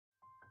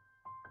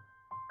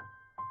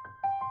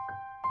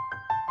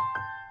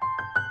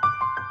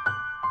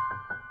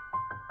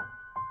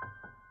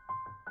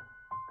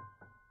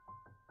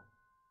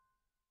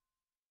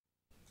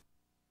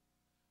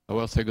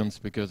Our second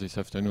speaker this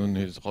afternoon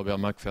is Robert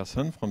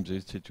MacPherson from the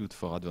Institute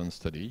for Advanced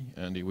Study,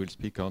 and he will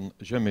speak on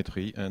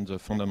geometry and the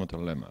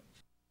fundamental lemma.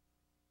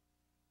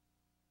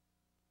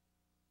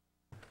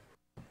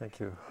 Thank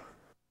you.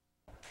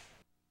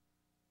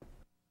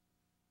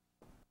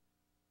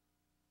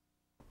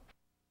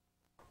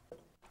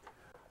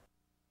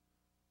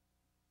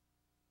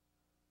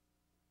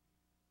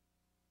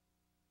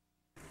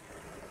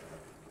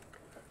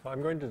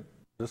 I'm going to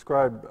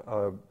describe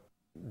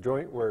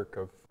joint work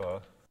of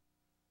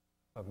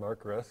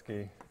Mark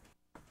Reske,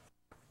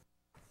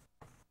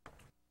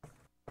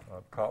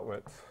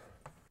 Kotwitz,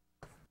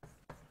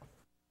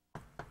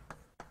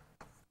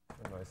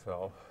 and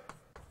myself.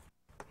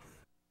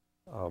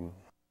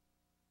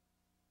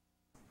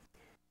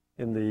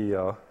 In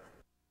the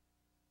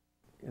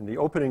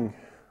opening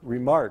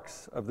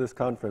remarks of this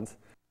conference,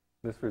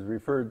 this was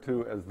referred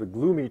to as the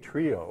gloomy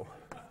trio.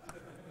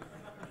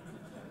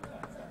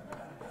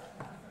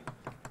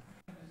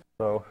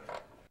 So,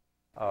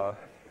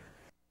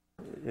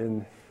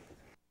 in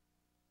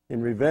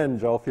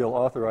revenge, I'll feel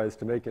authorized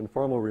to make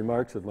informal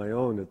remarks of my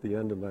own at the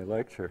end of my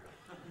lecture.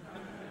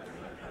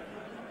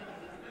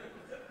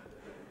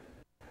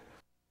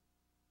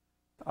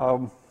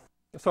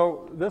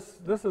 So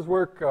this is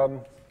work,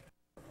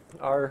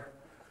 our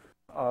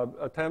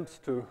attempts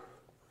to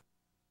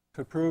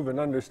prove and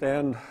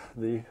understand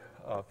the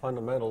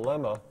fundamental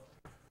lemma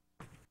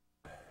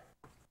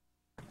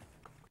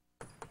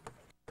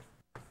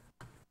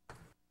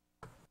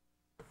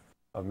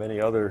of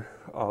many other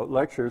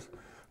lectures,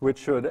 which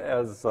should,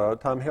 as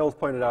Tom Hales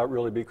pointed out,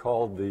 really be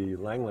called the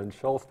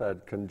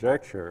Langland-Schulstad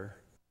conjecture.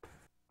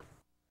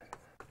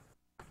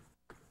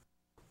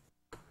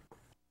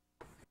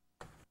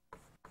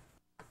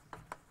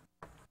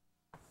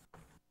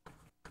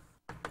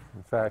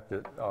 In fact,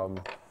 as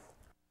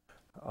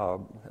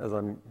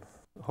I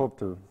hope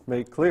to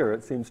make clear,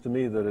 it seems to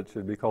me that it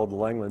should be called the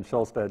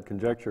Langland-Schulstad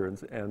conjecture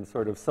and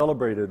sort of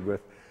celebrated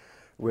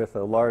with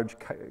a large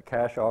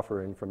cash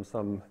offering from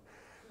some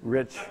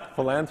rich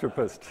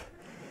philanthropist,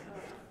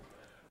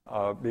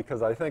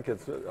 because I think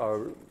it's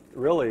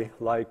really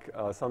like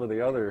some of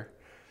the other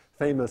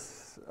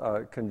famous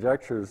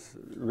conjectures,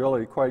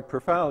 really quite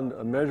profound.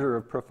 A measure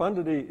of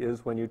profundity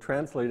is when you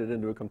translate it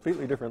into a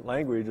completely different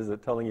language. Is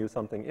it telling you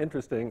something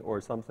interesting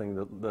or something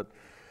that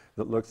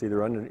looks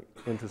either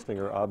uninteresting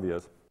or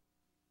obvious?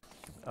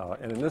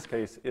 And in this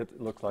case,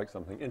 it looks like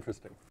something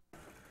interesting.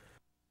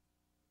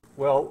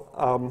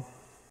 Well,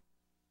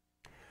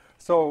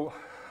 so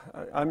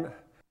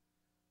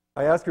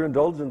I ask your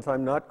indulgence.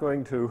 I'm not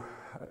going to.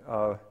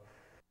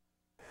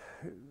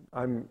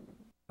 I'm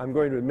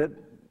going to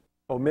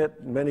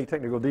omit many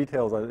technical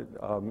details.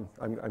 I'm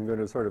going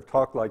to sort of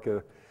talk like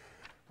a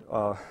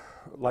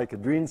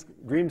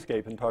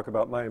dreamscape and talk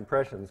about my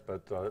impressions,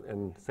 but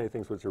and say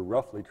things which are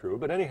roughly true.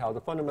 But anyhow,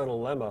 the fundamental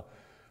lemma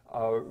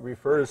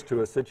refers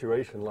to a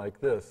situation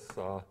like this.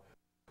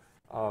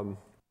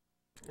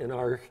 In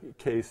our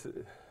case,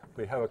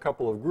 we have a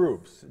couple of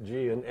groups,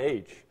 G and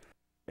H.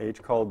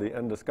 H called the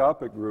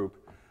endoscopic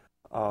group,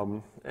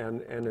 and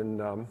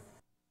in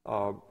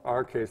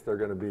our case, they're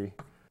going to be,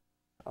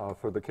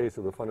 for the case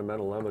of the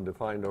fundamental lemma,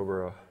 defined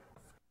over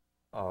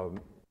a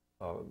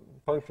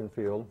function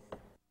field.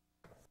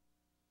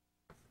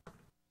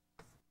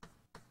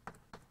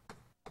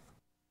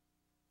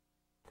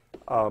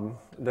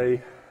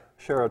 They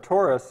share a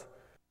torus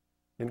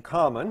in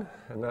common,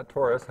 and that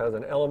torus has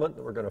an element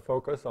that we're going to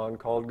focus on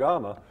called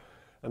gamma.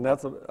 And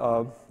that's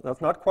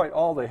not quite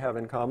all they have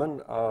in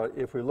common.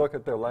 If we look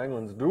at their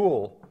Langland's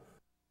dual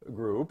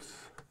groups,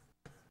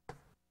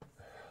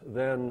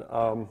 then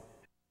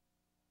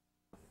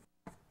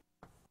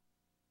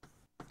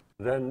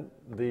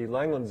the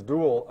Langland's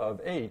dual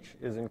of H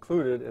is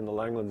included in the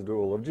Langland's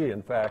dual of G.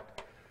 In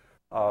fact,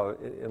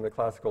 in the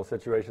classical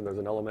situation, there's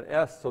an element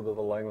S, so that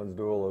the Langland's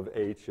dual of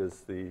H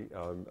is the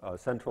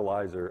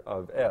centralizer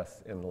of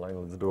S in the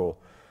Langland's dual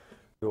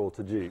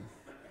to G.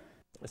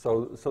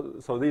 So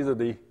these are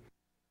the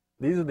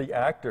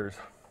actors.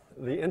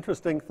 The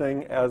interesting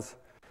thing, as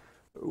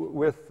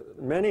with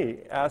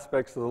many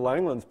aspects of the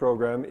Langland's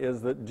program, is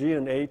that G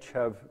and H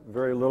have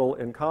very little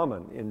in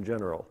common in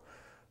general.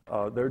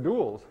 Their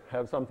duals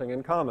have something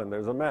in common.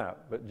 There's a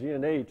map, but G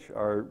and H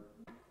are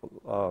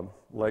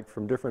like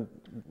from different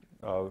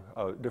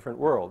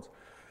worlds.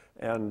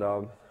 And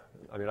I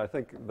mean, I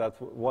think that's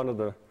one of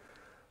the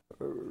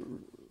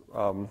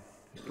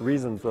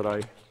reasons that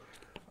I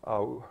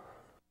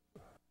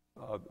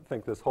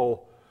think this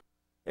whole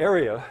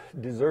area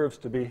deserves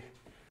to be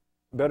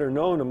better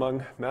known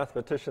among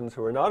mathematicians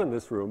who are not in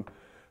this room,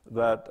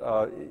 that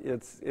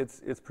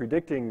it's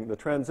predicting the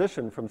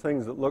transition from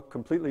things that look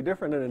completely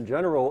different. And in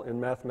general, in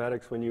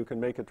mathematics, when you can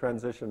make a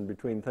transition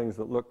between things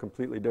that look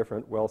completely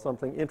different, well,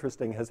 something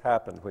interesting has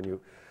happened when you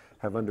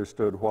have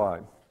understood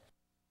why.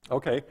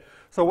 Okay,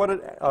 so what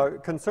it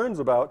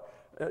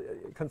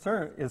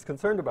is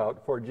concerned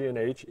about for G and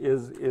H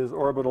is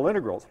orbital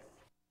integrals.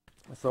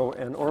 So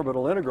an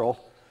orbital integral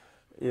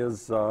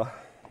is a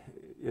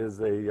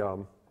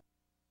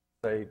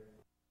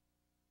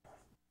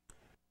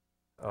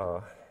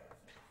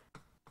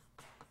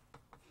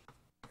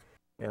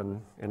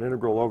an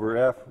integral over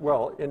f.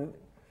 Well, in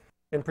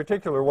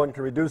particular, one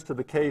can reduce to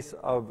the case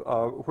of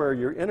where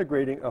you're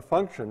integrating a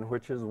function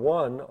which is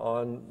 1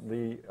 on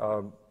the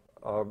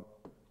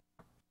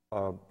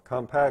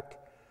compact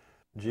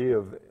g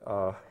of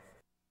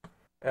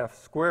f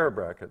square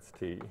brackets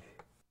t.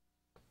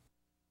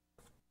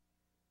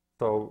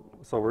 So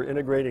we're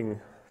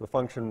integrating the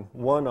function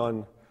 1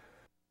 on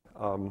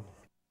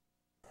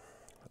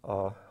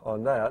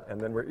that, and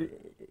then we're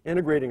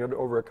integrating it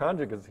over a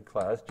conjugacy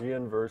class, g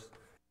inverse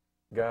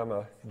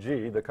gamma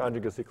g, the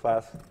conjugacy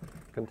class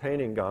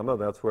containing gamma,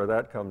 that's where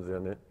that comes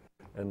in,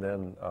 and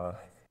then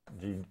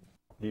g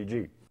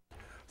dg.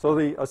 So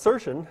the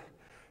assertion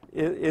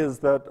is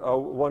that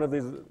one of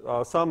these,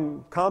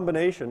 some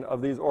combination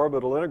of these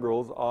orbital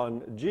integrals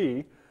on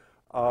g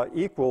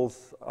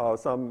equals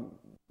some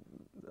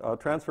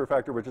transfer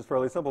factor, which is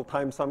fairly simple,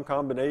 times some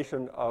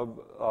combination of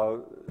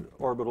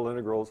orbital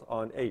integrals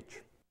on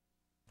h.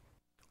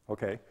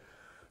 Okay.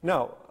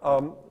 Now,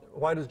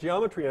 why does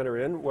geometry enter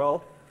in?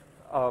 Well,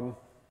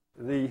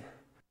 the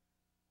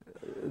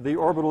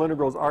orbital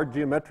integrals are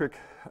geometric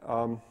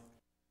to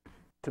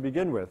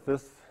begin with.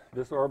 This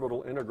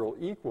orbital integral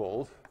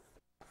equals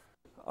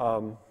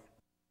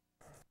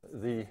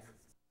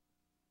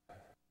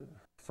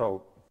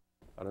so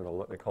I don't know,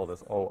 let me call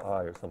this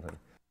OI or something.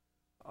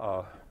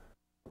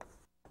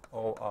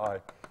 OI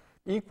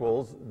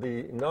equals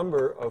the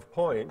number of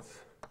points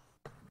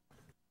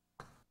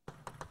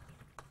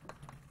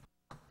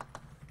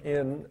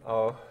in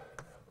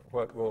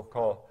what we'll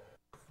call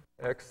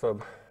x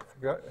sub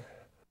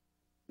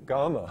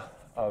gamma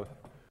of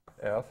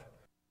f,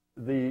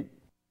 the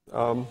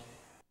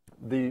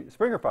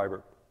Springer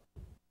fiber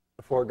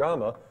for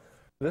gamma.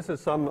 This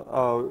is some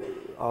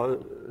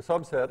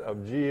subset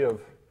of g of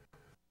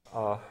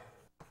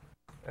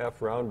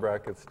f round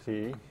brackets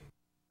t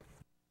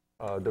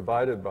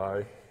divided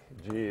by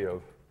g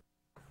of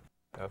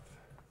f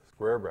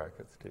square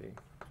brackets t.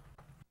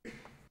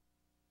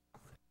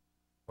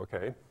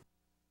 Okay.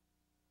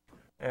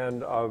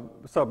 And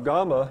sub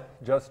gamma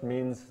just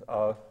means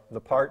the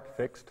part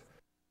fixed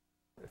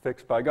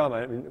by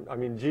gamma. I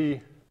mean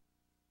g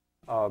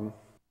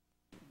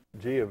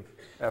g of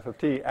f of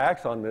t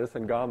acts on this,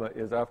 and gamma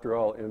is, after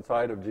all,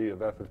 inside of g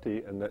of f of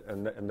t, and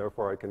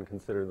therefore I can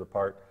consider the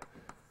part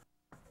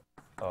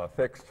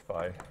fixed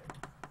by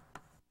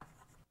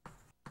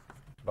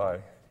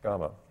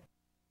gamma.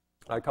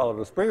 I call it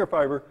a Springer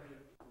fiber.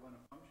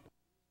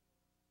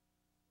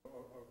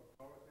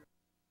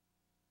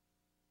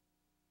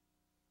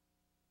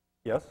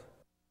 Yes?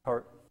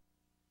 Power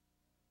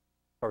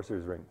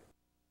series ring.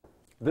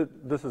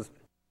 This is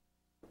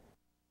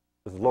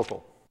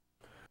local.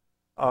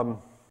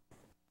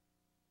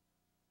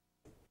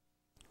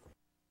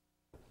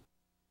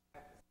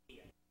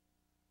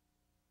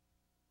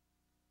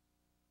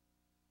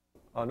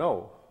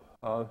 No.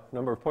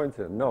 Number of points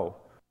in, no.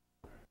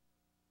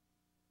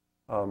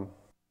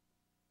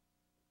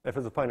 F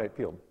is a finite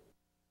field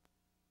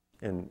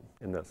in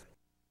this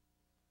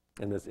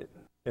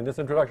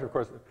introduction, of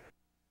course.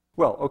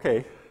 Well,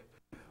 okay,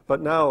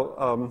 but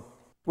now,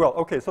 well,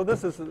 okay. So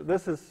this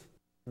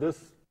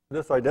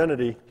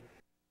identity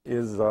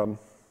is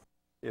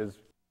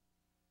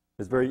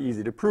very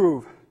easy to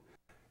prove.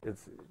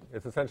 It's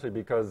essentially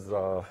because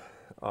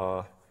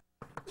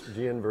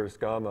G inverse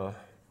gamma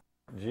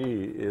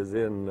G is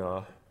in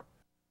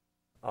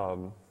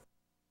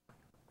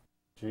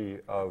G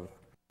of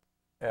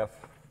F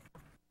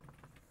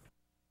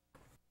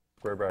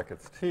square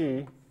brackets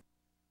T.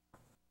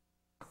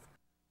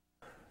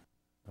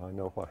 I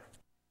know why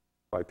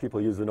people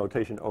use the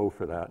notation O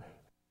for that.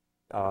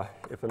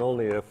 If and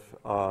only if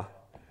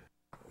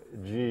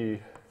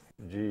G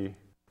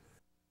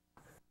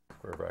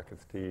square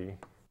brackets T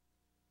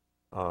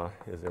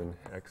is in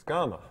X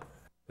gamma.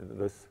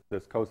 This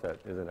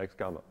coset is in X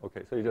gamma.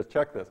 Okay, so you just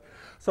check this.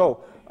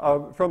 So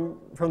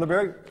from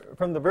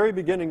the very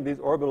beginning,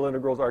 these orbital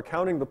integrals are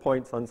counting the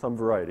points on some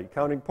variety.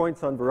 Counting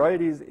points on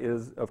varieties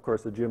is, of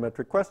course, a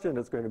geometric question.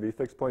 It's going to be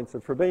fixed points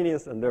of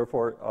Frobenius, and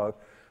therefore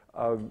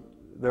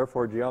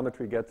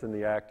geometry gets in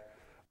the act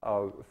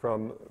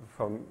from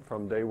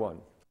day one.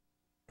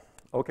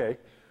 Okay.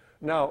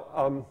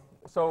 Now,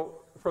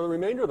 so for the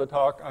remainder of the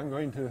talk, I'm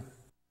going to,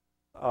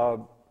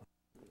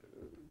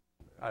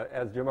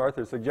 as Jim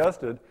Arthur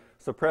suggested,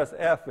 suppress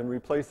F and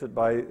replace it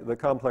by the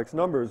complex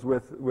numbers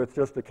with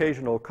just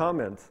occasional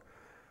comments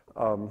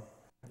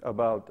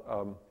about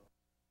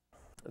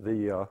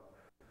the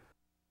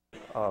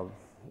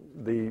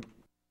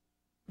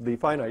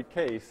finite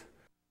case.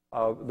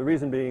 The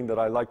reason being that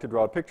I like to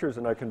draw pictures,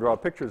 and I can draw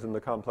pictures in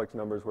the complex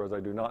numbers, whereas I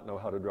do not know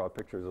how to draw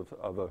pictures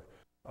of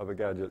a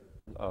gadget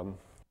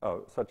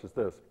such as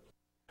this.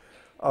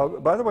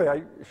 By the way,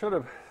 I should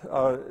have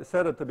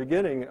said at the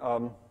beginning,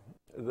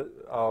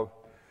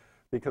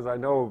 because I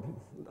know,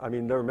 I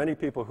mean, there are many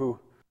people who,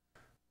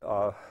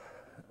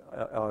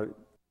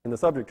 in the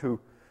subject, who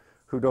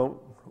don't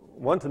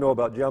want to know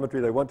about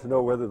geometry. They want to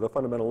know whether the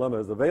fundamental lemma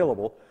is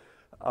available.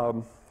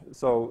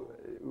 So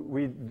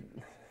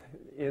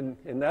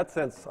in that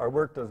sense, our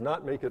work does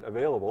not make it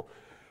available.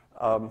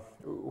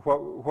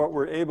 What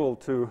we're able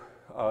to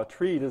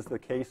treat is the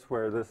case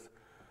where this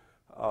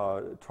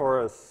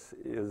torus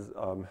is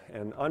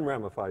an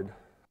unramified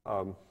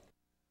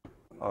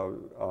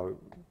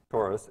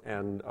torus,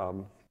 and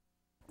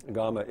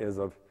gamma is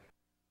of,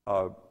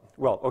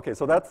 well, okay,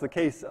 so that's the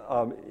case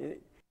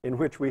in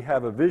which we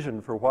have a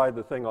vision for why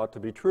the thing ought to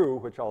be true,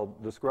 which I'll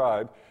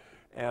describe,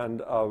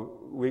 and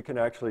we can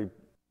actually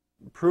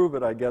prove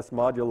it, I guess,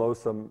 modulo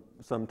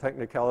some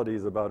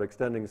technicalities about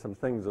extending some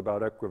things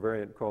about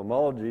equivariant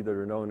cohomology that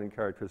are known in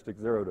characteristic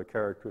 0 to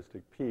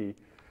characteristic P.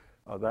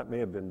 That may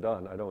have been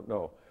done, I don't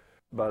know.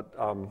 But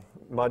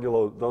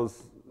modulo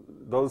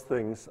those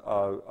things,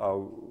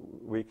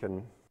 we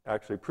can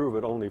actually prove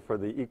it only for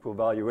the equal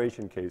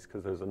valuation case,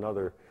 because there's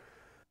another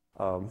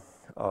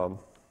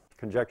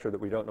conjecture that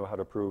we don't know how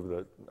to prove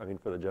that, I mean,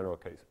 for the general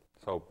case.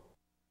 So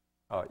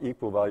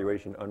equal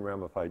valuation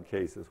unramified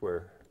case is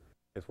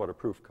what a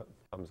proof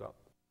comes up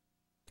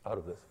out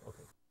of this.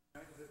 Okay.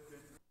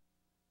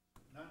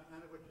 None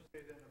of what you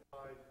say then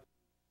applies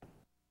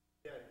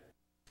yet.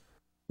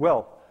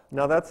 Well,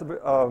 now that's a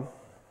bit,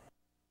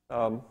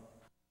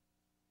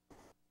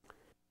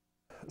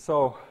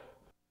 so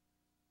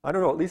I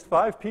don't know, at least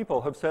 5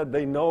 people have said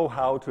they know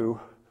how to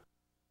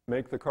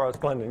make the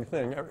corresponding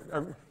thing.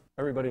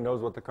 Everybody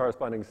knows what the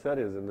corresponding set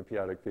is in the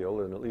p-adic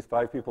field, and at least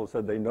 5 people have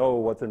said they know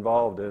what's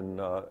involved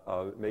in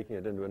making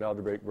it into an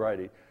algebraic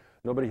variety.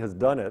 Nobody has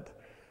done it.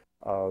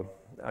 I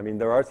mean,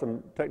 there are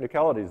some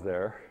technicalities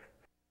there.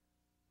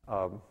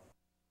 I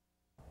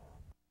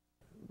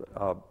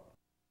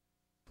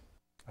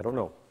don't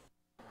know.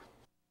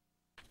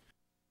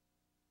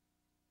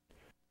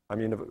 I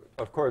mean,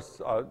 of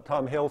course,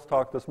 Tom Hale's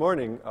talk this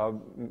morning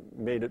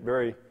made it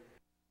very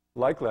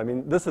likely. I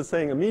mean, this is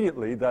saying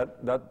immediately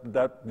that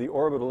the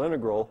orbital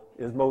integral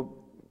is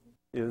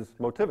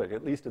motivic,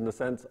 at least in the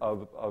sense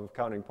of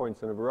counting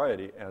points in a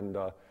variety. And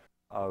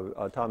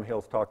Tom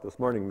Hale's talk this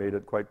morning made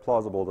it quite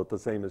plausible that the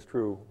same is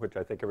true, which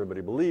I think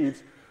everybody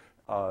believes,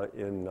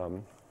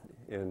 in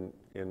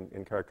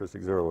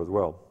characteristic 0 as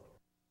well.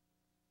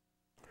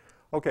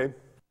 Okay.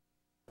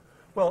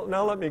 Well,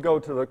 now let me go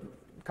to the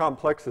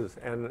complexes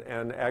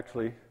and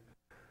actually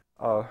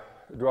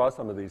draw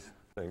some of these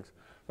things.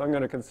 So I'm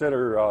going to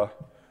consider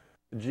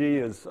G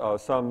as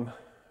some,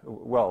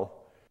 well,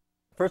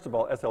 first of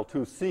all,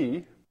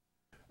 SL2C,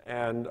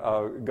 and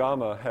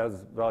gamma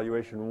has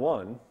valuation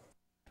 1.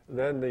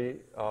 Then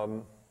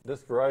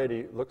this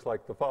variety looks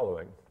like the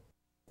following.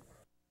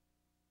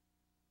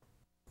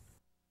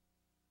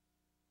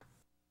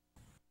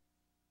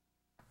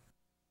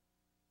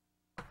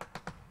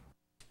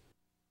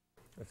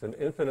 It's an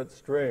infinite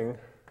string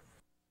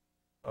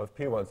of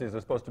P1s. These are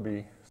supposed to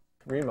be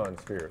Riemann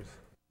spheres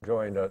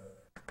joined at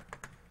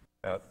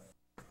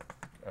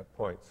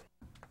points.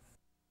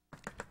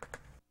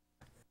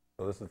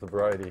 So this is the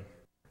variety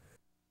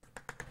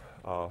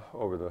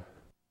over the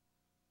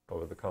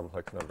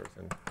complex numbers,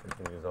 and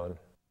continues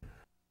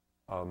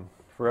on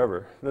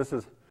forever. This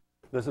is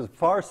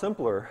far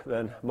simpler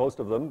than most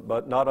of them,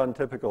 but not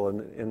untypical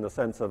in the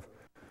sense of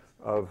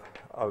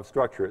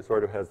structure. It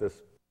sort of has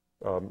this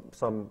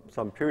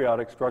some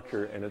periodic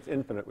structure, and it's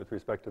infinite with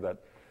respect to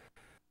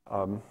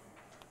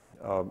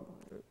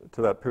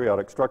that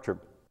periodic structure.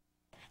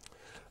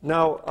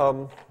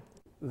 Now,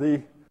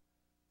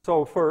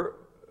 so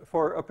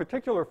for a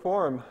particular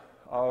form,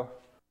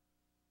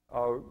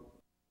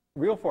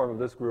 real form of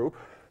this group,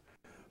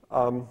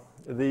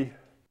 the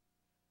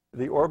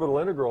orbital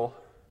integral,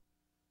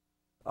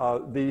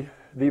 the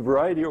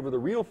variety over the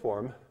real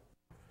form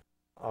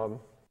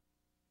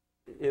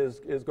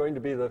is going to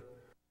be the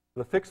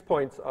fixed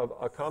points of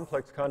a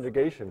complex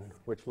conjugation,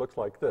 which looks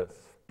like this.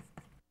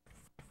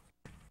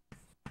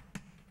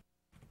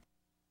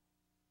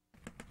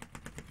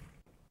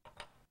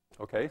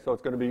 Okay, so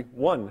it's going to be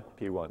 1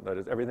 P1. That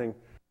is, everything,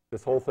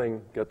 this whole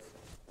thing gets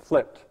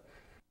flipped,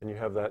 and you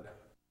have that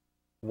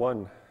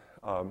 1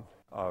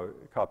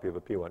 copy of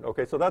a P1.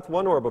 Okay, so that's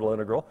one orbital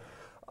integral.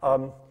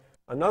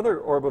 Another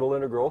orbital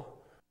integral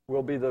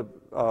will be the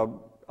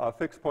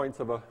fixed points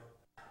of a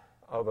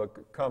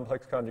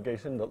complex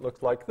conjugation that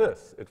looks like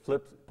this. It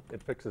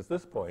fixes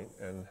this point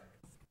and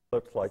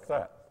flips like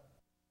that.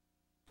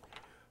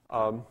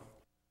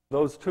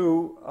 Those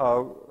two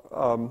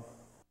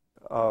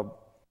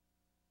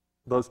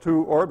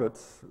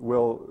orbits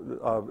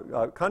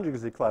will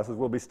conjugacy classes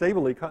will be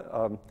stably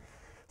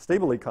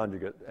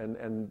conjugate,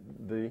 and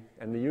the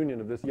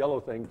union of this yellow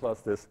thing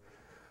plus this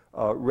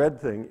red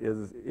thing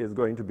is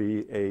going to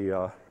be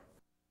a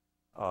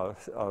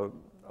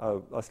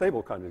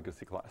stable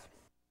conjugacy class.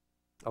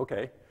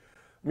 Okay.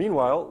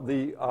 Meanwhile,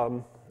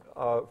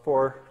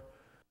 for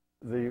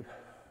the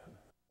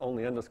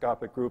only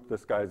endoscopic group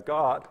this guy's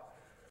got,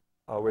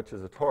 which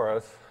is a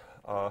torus,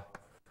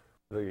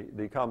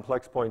 the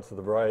complex points of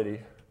the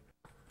variety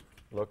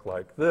look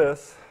like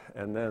this,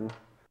 and then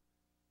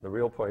the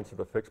real points are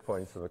the fixed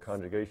points of the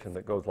conjugation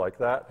that goes like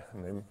that,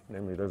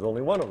 namely there's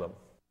only one of them.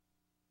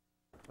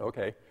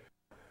 Okay.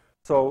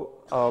 So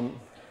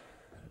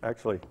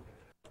actually,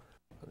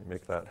 let me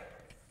make that.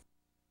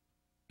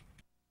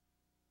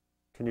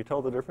 Can you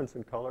tell the difference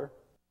in color?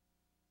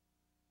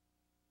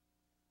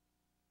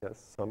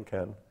 Yes, some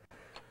can.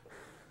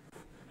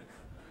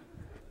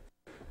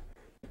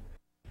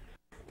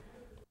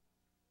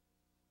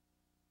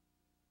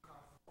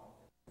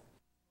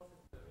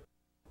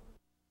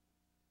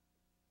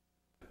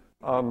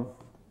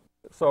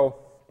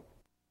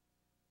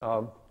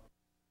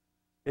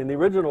 In the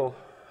original,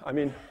 I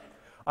mean,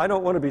 I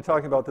don't want to be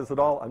talking about this at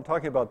all. I'm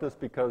talking about this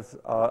because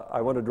I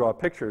want to draw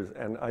pictures,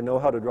 and I know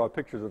how to draw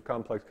pictures of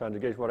complex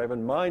conjugation. What I have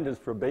in mind is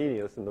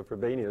Frobenius, and the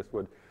Frobenius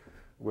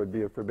would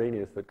be a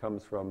Frobenius that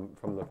comes from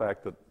the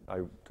fact that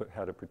I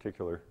had a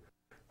particular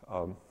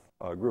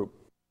group.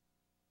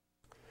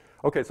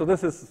 Okay, so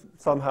this is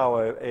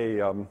somehow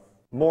a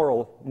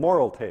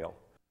moral tale.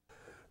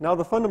 Now,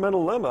 the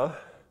fundamental lemma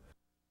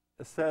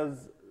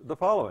says the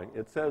following.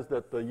 It says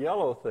that the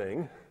yellow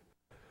thing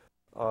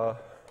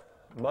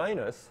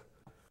minus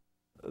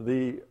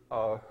the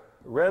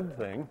red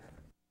thing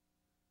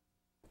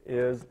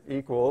is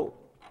equal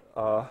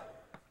to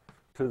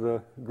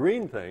the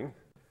green thing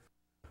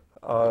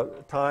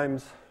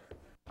times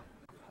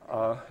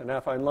an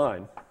affine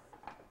line.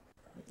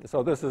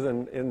 So this is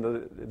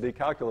in the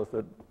calculus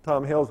that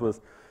Tom Hales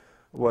was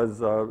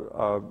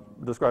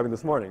describing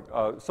this morning.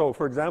 So,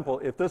 for example,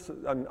 if this,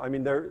 I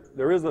mean,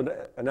 there is an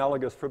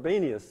analogous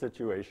Frobenius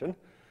situation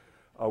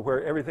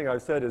where everything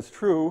I've said is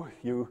true.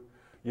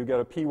 You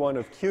get a P1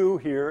 of Q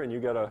here, and you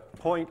get a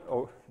point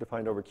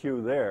defined over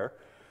Q there.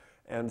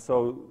 And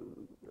so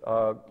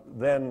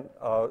then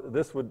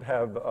this would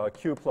have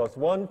Q plus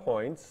 1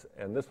 points,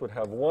 and this would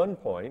have 1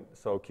 point.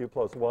 So Q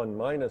plus 1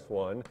 minus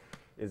 1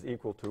 is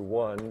equal to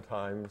 1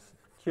 times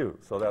Q.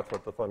 So that's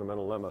what the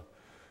fundamental lemma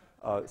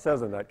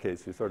says in that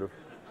case. You sort of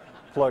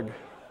plug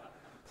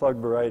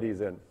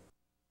varieties in.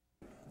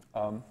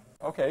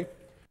 Okay.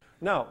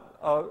 Now,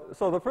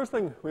 so the first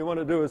thing we want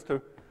to do is to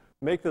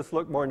make this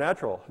look more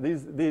natural.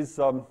 These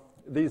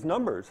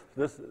numbers,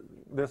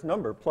 this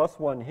number plus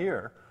 1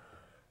 here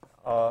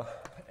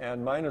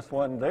and minus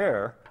 1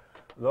 there,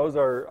 those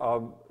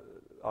are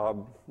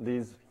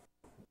these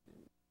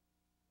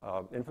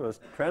infamous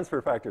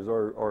transfer factors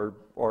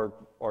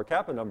or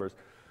kappa numbers,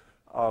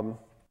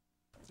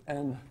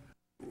 and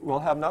we'll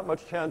have not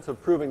much chance of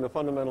proving the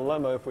fundamental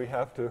lemma if we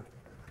have to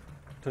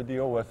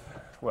deal with,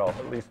 well,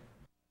 at least.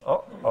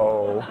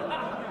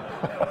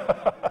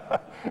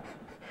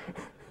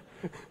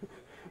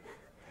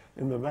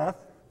 In the math?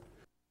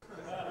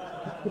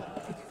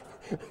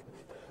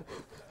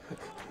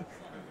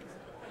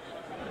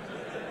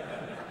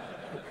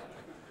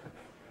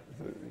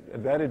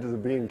 Advantages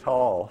of being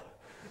tall.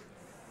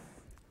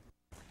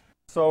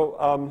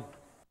 So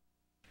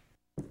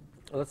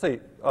let's see.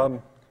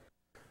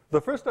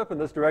 The first step in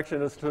this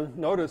direction is to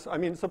notice, I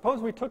mean, suppose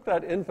we took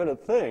that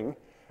infinite thing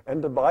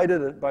and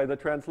divided it by the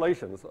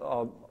translations.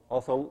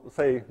 Also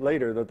say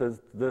later that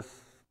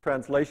this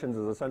translations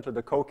is essentially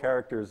the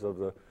co-characters of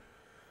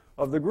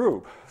the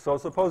group. So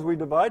suppose we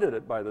divided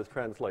it by this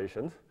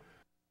translations.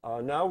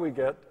 Now we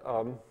get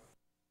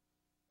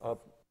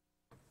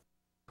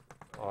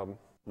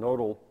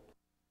nodal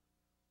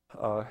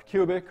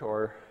cubic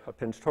or a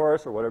pinch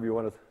torus or whatever you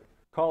want to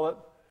call it.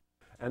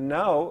 And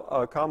now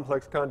a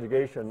complex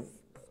conjugation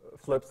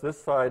flips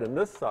this side and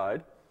this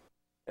side.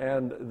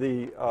 And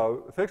the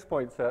fixed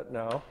point set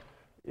now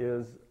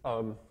is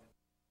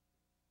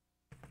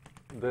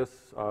this,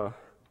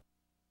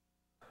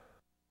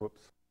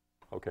 whoops,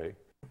 okay.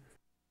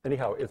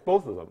 Anyhow, it's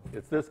both of them.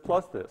 It's this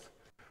plus this.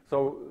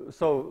 So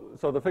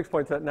the fixed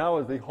point set now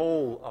is the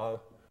whole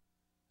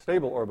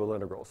stable orbital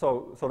integral.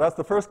 So that's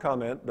the first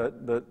comment,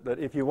 that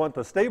if you want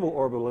the stable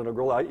orbital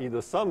integral, i.e.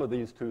 the sum of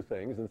these two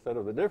things instead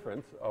of the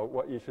difference,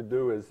 what you should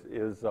do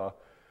is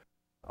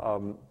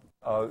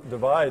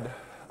divide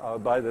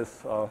by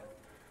this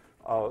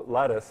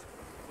lattice.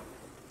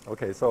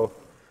 Okay, so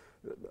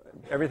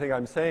everything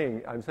I'm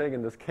saying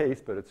in this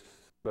case, but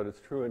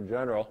it's true in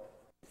general.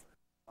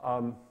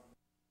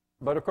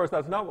 But of course,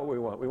 that's not what we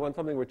want. We want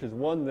something which is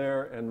 1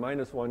 there and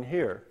minus 1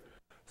 here.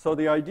 So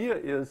the idea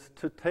is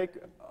to take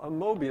a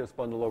Mobius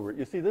bundle over it.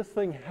 You see, this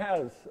thing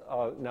has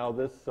now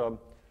this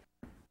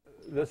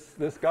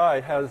guy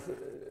has,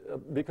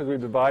 because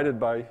we've divided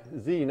by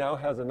z, now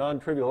has a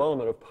non-trivial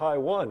element of pi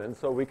 1, and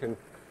so we can.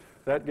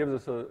 That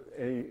gives us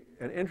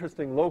an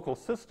interesting local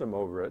system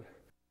over it,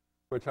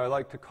 which I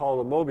like to call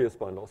the Mobius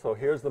bundle. So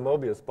here's the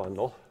Mobius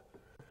bundle.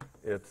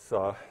 It's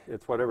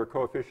whatever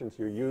coefficients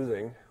you're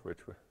using, which,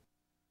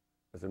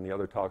 as in the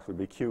other talks, would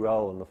be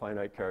QL in the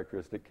finite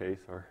characteristic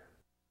case, or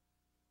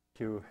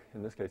Q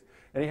in this case.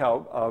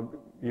 Anyhow,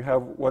 you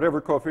have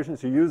whatever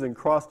coefficients you're using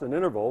crossed an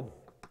interval,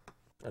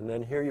 and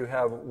then here you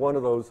have one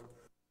of those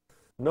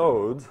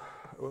nodes,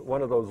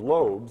 one of those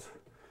lobes,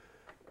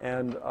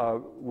 and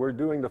we're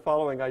doing the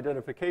following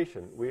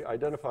identification. We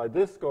identify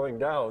this going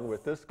down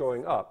with this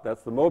going up.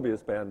 That's the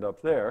Mobius band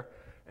up there.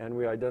 And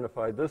we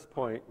identify this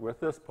point with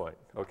this point.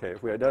 Okay,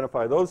 if we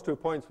identify those 2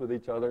 points with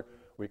each other,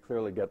 we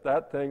clearly get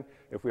that thing.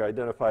 If we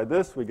identify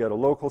this, we get a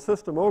local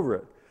system over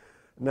it.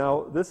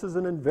 Now, this is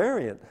an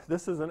invariant.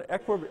 This is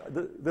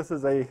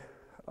a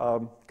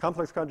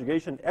complex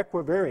conjugation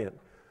equivariant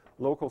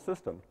local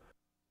system.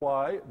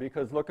 Why?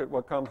 Because look at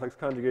what complex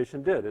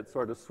conjugation did. It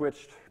sort of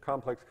switched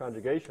complex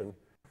conjugation,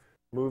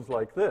 moves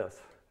like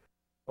this.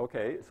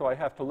 Okay, so I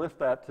have to lift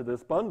that to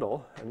this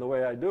bundle, and the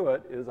way I do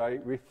it is I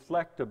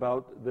reflect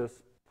about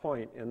this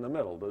point in the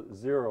middle, the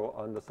 0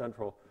 on the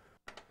central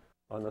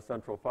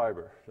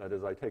fiber. That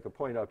is, I take a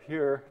point up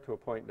here to a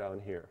point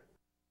down here.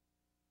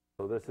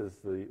 So this is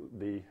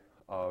the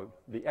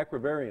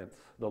equivariance,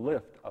 the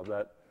lift of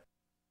that.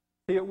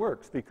 See, it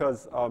works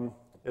because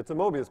it's a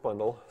Mobius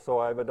bundle, so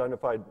I've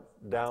identified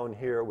down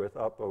here with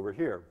up over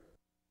here.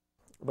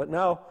 But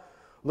now,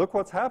 look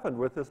what's happened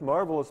with this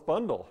marvelous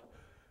bundle.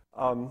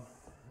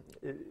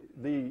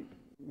 The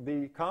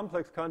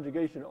complex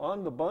conjugation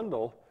on the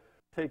bundle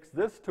takes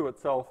this to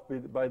itself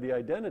by the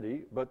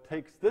identity, but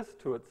takes this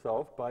to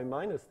itself by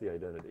minus the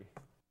identity.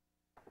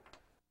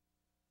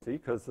 See,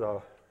 because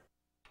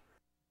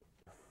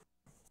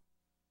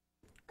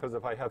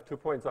if I have 2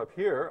 points up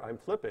here, I'm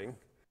flipping,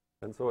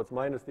 and so it's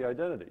minus the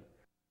identity.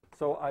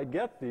 So I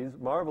get these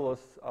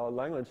marvelous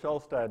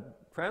Langland-Shellstad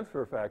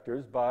transfer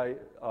factors by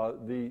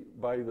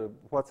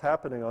what's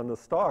happening on the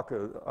stalk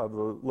of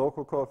the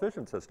local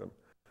coefficient system.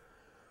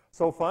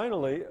 So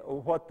finally,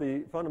 what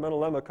the fundamental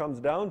lemma comes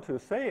down to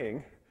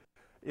saying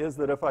is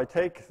that if I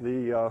take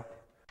the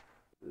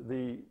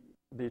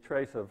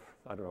trace of,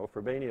 I don't know,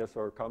 Frobenius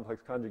or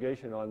complex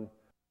conjugation on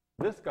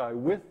this guy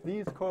with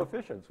these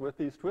coefficients, with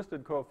these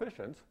twisted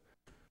coefficients,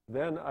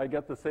 then I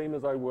get the same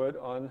as I would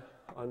on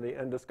the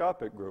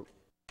endoscopic group.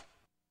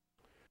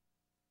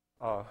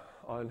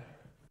 On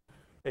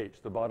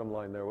H, the bottom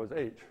line there was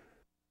H.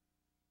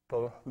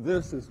 So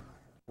this is,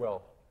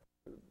 well,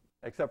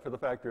 except for the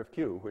factor of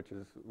Q,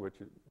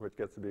 which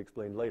gets to be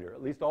explained later.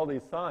 At least all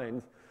these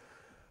signs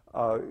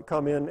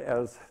come in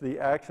as the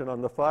action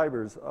on the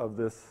fibers of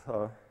this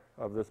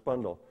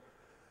bundle.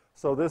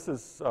 So this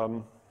is,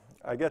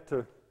 I get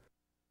to,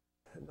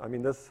 I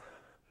mean, this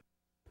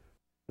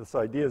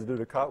idea is due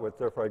to Kotwitz,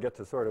 therefore I get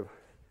to sort of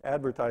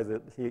advertise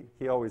it.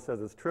 He always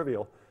says it's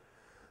trivial,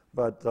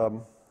 but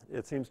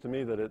it seems to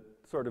me that it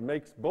sort of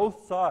makes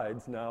both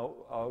sides now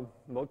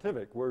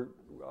motivic. We're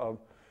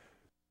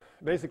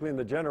basically in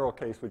the general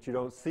case, which you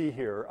don't see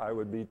here, I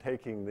would be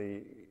taking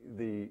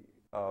the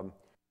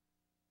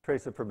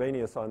trace of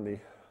Frobenius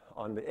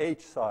on the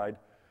H side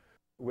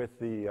with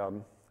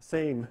the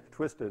same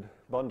twisted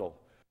bundle,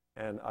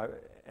 and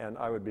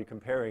I would be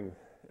comparing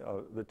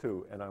the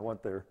two, and I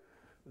want their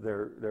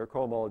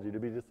cohomology to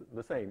be just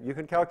the same. You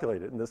can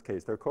calculate it in this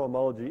case. Their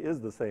cohomology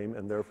is the same,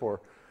 and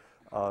therefore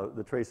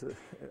the trace,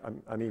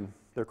 I mean,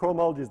 their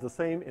cohomology is the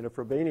same in a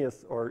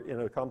Frobenius or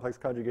in a complex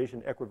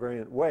conjugation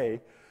equivariant way,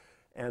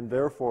 and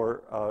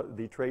therefore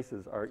the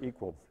traces are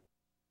equal.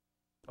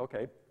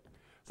 Okay,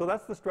 so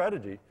that's the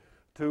strategy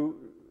to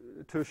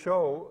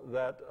show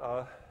that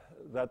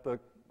the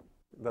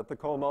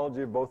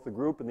cohomology of both the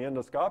group and the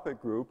endoscopic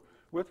group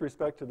with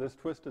respect to this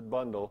twisted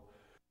bundle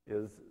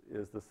is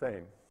the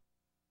same.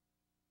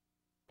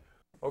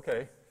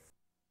 Okay,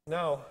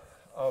 now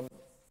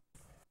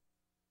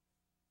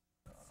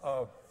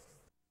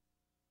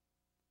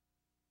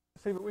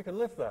see, but we can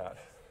lift that.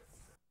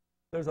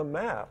 There's a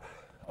map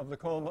of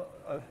the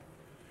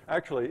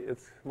actually,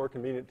 it's more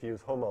convenient to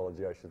use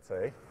homology, I should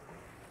say.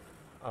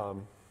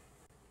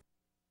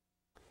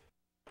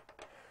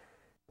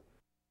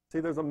 See,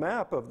 there's a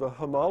map of the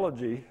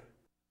homology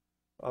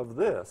of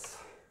this,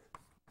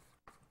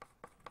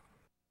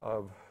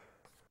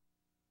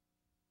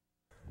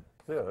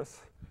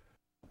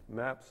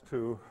 maps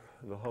to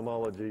the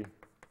homology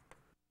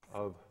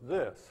of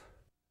this.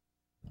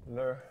 And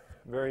they're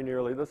very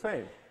nearly the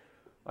same.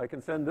 I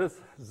can send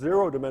this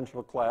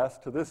zero-dimensional class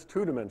to this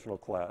two-dimensional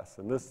class,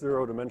 and this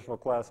zero-dimensional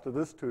class to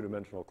this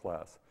two-dimensional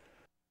class.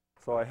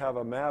 So I have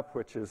a map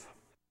which is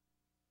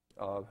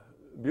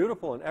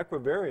beautiful and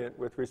equivariant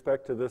with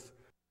respect to this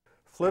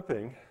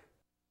flipping,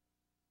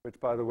 which,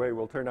 by the way,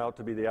 will turn out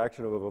to be the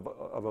action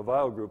of a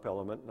Weil group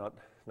element.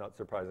 Not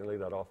surprisingly,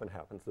 that often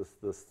happens,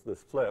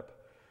 this flip.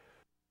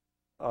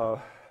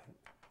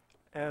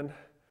 And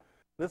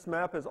this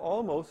map is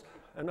almost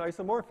an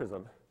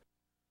isomorphism.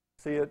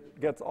 See, it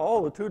gets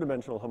all the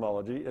two-dimensional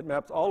homology. It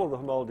maps all of the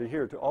homology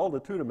here to all the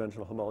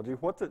two-dimensional homology.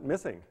 What's it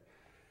missing?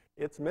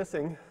 It's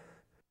missing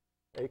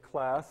a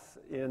class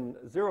in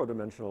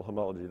zero-dimensional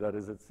homology. That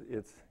is,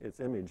 its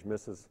image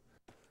misses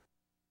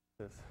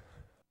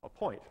a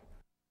point.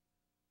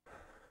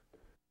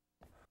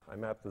 I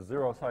map the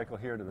zero cycle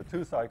here to the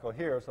two cycle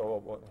here,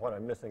 so what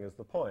I'm missing is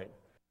the point.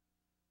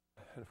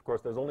 And of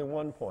course, there's only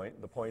one point.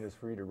 The point is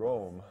free to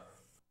roam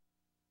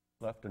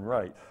left and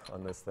right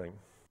on this thing.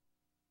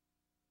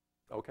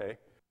 Okay.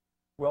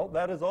 Well,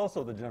 that is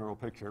also the general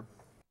picture.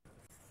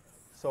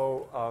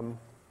 So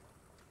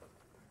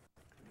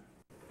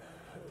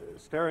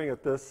staring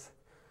at this,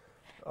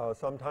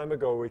 some time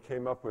ago we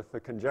came up with the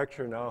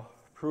conjecture now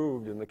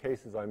proved in the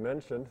cases I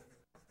mentioned.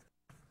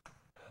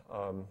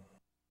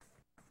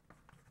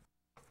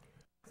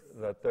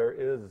 that there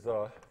is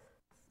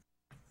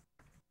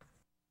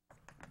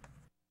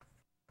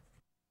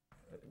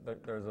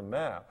there's a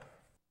map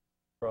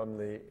from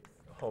the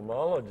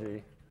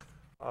homology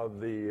of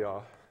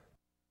the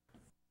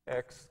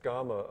x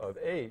gamma of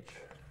h,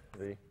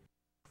 the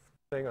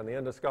thing on the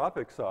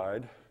endoscopic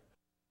side,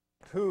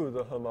 to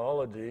the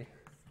homology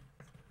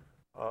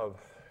of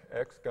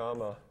x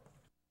gamma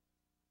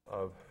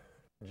of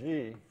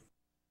g,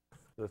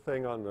 the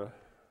thing on the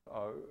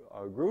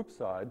group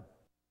side,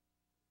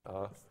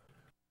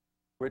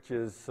 which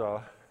is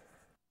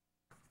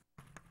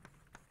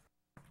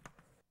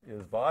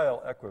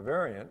Weil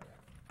equivariant.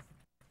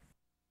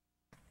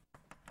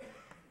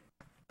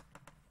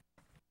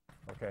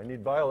 Okay, I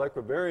need Weil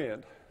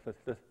equivariant.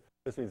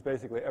 This means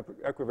basically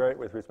equivariant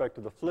with respect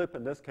to the flip.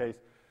 In this case,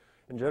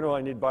 in general,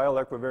 I need Weil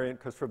equivariant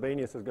because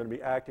Frobenius is going to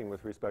be acting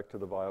with respect to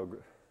the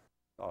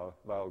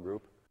Weil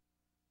group.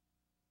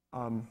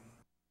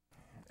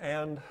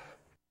 And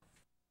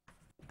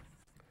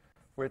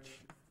which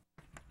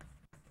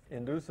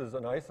induces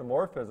an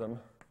isomorphism,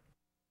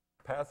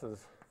 passes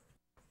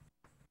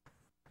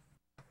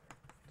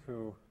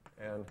to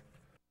an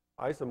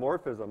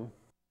isomorphism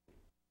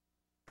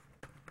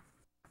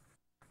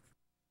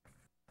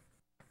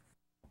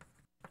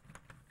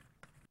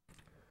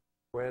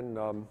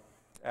when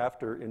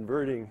after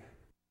inverting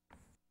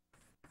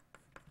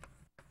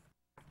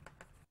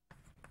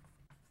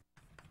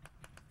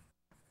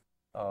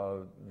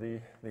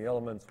the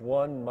elements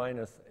 1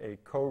 minus a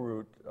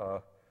co-root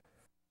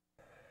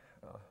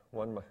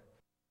 1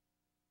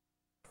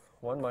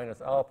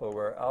 minus alpha,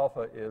 where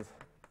alpha is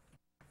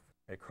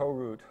a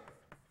co-root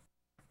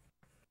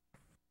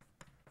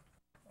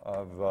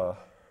of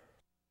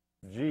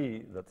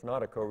G that's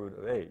not a co-root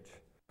of H.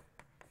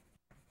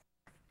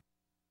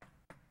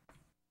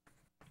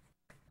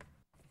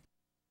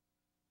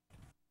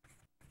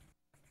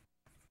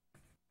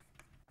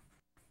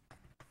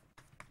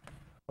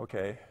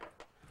 Okay,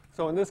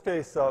 so in this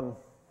case, I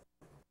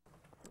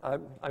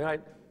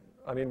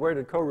mean, where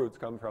did co-roots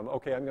come from?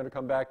 Okay, I'm going to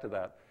come back to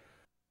that.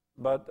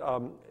 But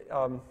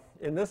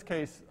in this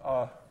case,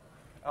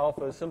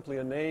 alpha is simply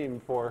a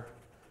name for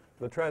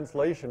the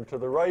translation to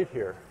the right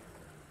here,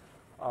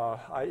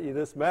 i.e.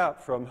 this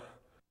map from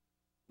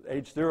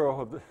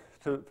H0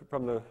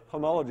 from the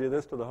homology of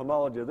this to the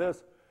homology of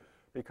this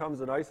becomes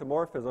an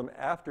isomorphism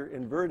after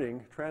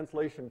inverting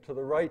translation to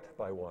the right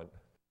by 1.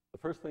 The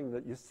first thing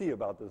that you see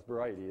about this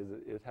variety is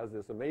it has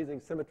this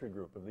amazing symmetry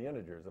group of the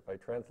integers. If I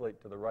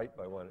translate to the right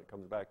by 1, it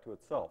comes back to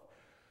itself.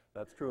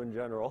 That's true in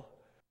general,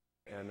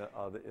 and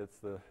it's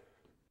the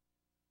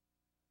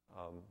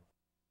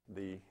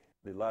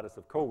lattice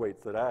of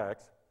co-weights that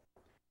acts,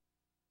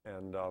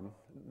 and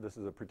this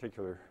is a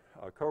particular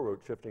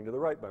co-root shifting to the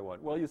right by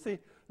 1. Well, you see,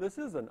 this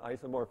is an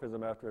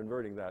isomorphism after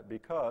inverting that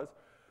because,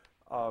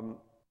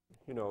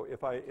 you know,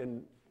 if I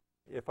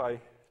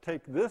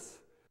take this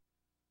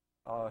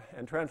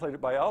and translate it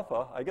by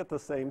alpha, I get the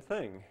same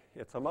thing.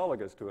 It's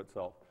homologous to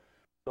itself.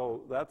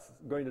 So that's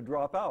going to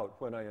drop out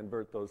when I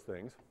invert those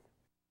things.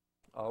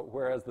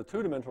 Whereas the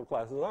two-dimensional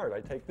classes aren't. I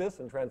take this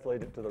and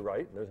translate it to the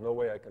right, and there's no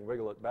way I can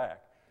wiggle it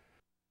back.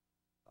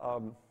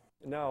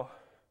 Now,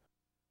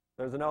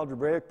 there's an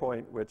algebraic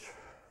point which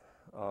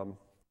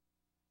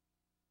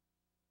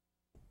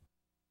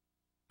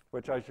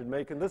I should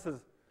make, and this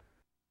is,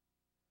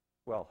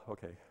 well,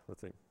 okay,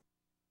 let's see.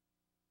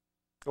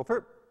 Go for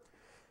it.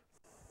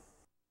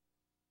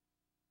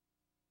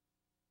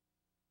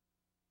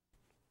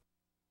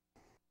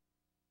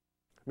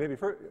 Maybe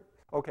first,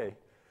 okay.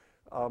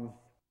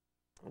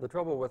 The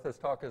trouble with this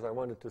talk is I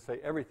wanted to say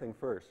everything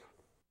first.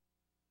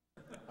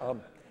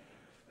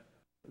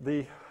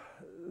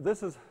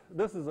 This is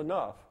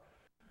enough.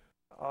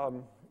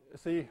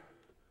 See,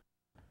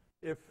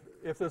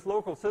 if this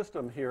local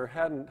system here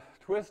hadn't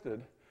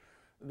twisted,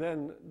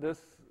 then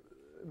this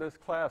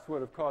class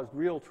would have caused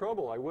real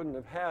trouble. I wouldn't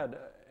have had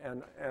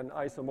an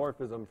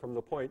isomorphism from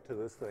the point to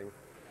this thing,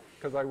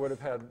 because I would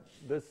have had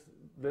this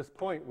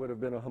point would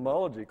have been a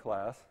homology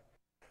class.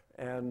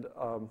 And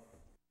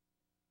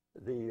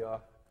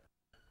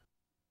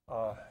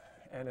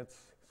and its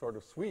sort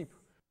of sweep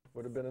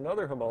would have been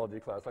another homology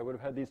class. I would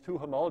have had these two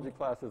homology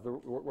classes that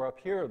were up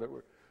here that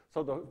were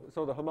so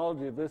the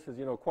homology of this is,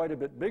 you know, quite a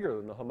bit bigger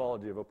than the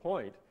homology of a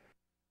point.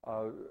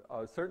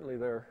 Certainly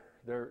they're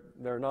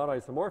not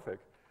isomorphic,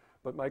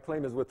 but my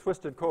claim is with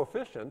twisted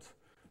coefficients,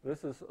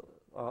 this is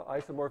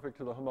isomorphic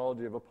to the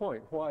homology of a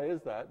point. Why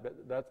is that?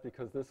 That's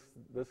because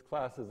this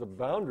class is a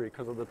boundary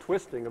because of the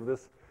twisting of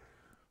this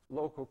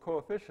local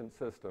coefficient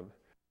system.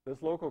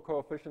 This local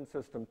coefficient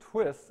system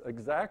twists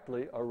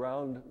exactly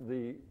around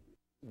the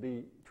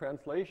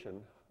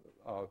translation.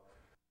 I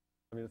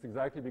mean, it's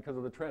exactly because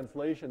of the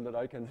translation that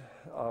I can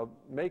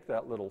make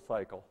that little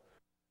cycle.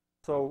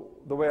 So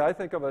the way I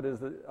think of it is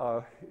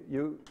that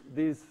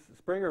these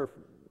Springer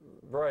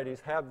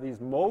varieties have these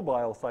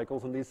mobile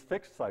cycles and these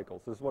fixed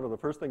cycles. This is one of the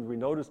first things we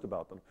noticed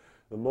about them.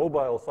 The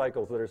mobile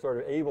cycles that are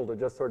sort of able to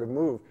just sort of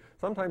move,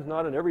 sometimes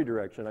not in every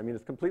direction. I mean,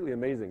 it's completely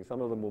amazing.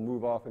 Some of them will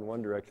move off in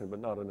one direction but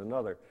not in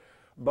another.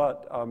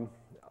 But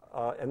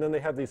and then they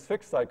have these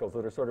fixed cycles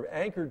that are sort of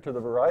anchored to the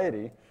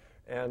variety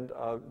and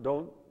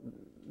don't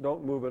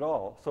move at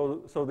all.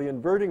 So the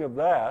inverting of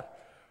that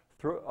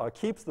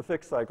keeps the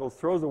fixed cycles,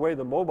 throws away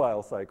the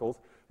mobile cycles.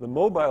 The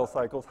mobile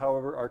cycles,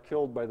 however, are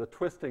killed by the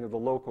twisting of the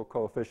local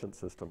coefficient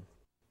system.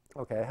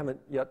 Okay, I haven't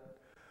yet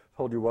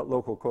told you what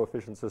local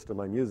coefficient system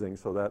I'm using,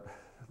 so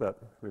that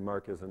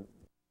remark is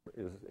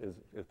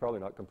probably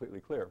not completely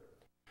clear.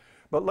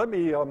 But let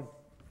me,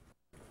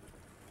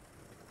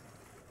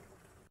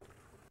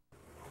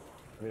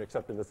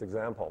 except in this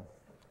example.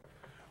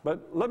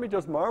 But let me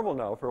just marvel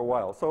now for a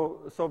while.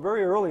 So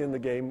very early in the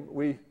game,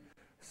 we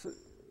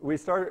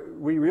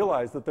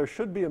realized that there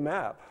should be a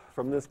map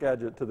from this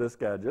gadget to this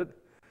gadget,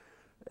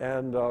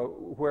 and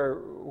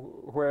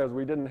whereas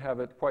we didn't have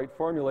it quite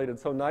formulated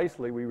so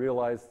nicely, we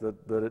realized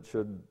that it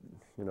should,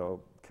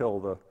 kill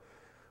the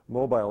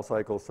mobile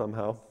cycle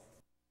somehow.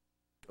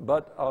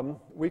 But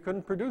we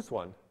couldn't produce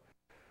one.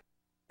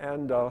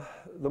 And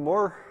the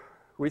more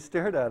we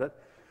stared at it,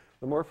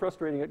 the more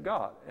frustrating it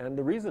got. And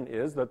the reason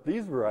is that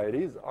these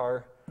varieties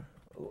are,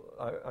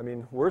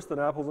 worse than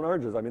apples and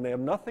oranges. They have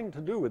nothing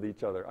to do with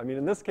each other.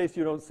 In this case,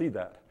 you don't see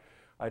that.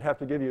 I'd have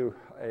to give you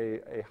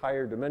a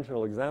higher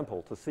dimensional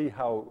example to see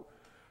how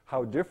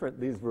different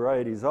these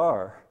varieties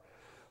are.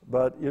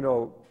 But,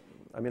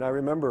 I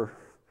remember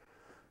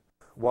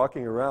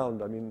walking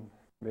around,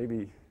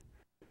 maybe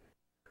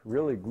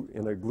really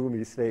in a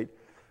gloomy state,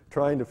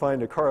 trying to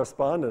find a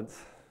correspondence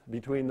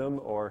between them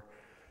or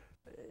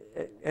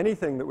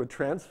anything that would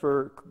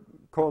transfer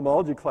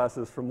cohomology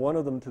classes from one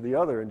of them to the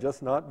other, and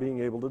just not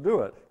being able to do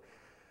it.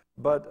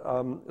 But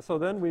so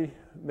then we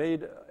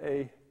made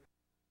a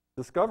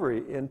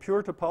discovery in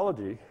pure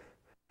topology,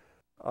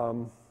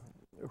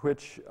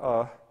 which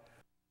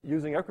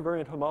using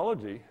equivariant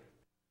homology,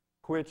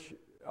 which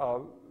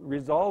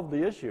resolved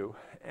the issue.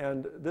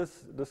 And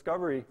this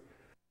discovery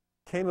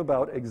came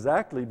about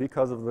exactly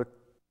because of the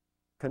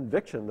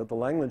conviction that the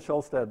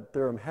Langland-Shellstad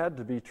theorem had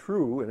to be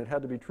true, and it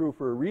had to be true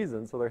for a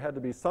reason, so there had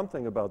to be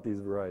something about these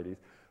varieties.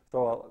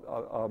 So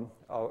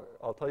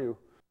I'll tell you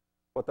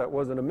what that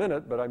was in a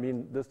minute, but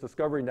this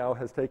discovery now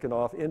has taken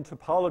off in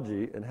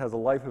topology and has a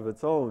life of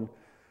its own.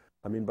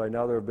 By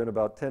now there have been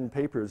about 10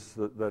 papers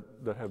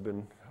that have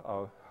been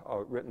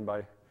written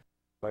by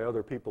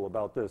other people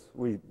about this.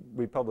 We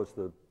published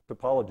the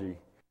topology,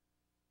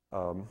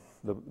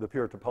 the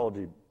pure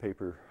topology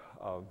paper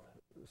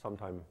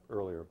sometime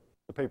earlier.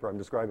 The paper I'm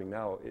describing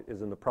now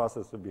is in the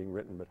process of being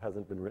written, but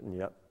hasn't been written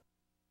yet.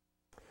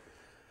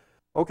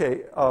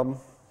 Okay,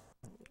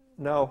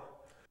 now,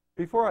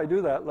 before I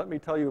do that, let me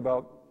tell you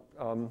about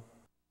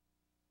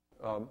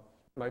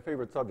my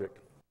favorite subject,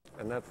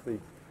 and that's the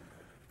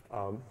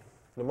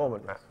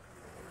moment map.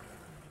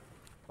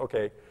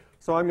 Okay,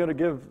 so I'm going to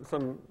give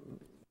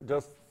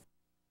just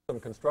some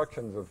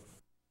constructions of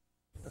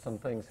some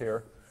things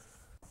here.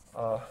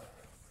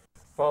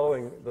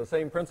 Following the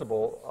same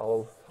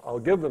principle, I'll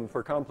give them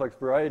for complex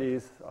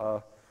varieties.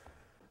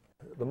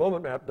 The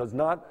moment map does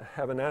not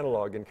have an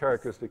analog in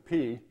characteristic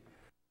P,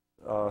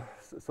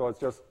 so it's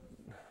just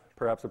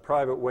perhaps a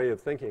private way of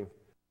thinking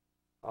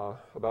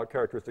about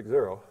characteristic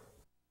 0.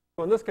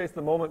 So in this case,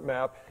 the moment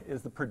map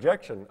is the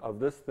projection of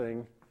this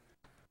thing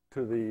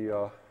to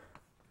the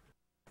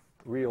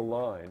real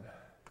line,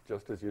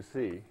 just as you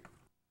see.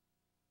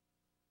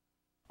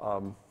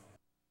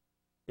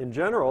 In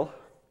general,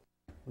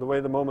 the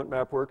way the moment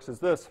map works is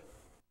this.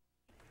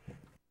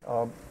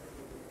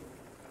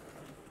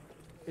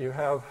 You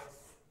have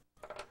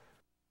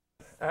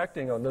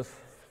acting on this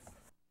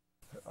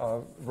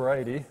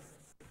variety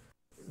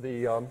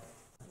the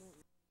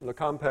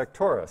compact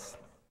torus,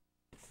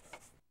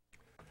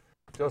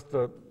 just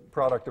a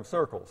product of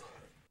circles.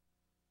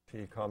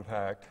 T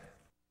compact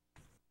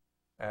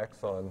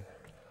acts on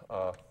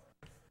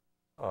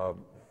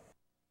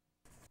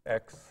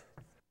x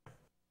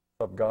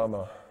sub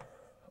gamma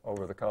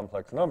over the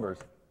complex numbers.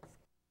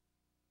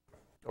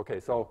 Okay,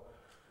 so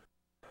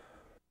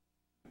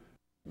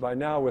by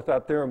now with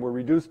that theorem we're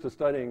reduced to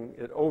studying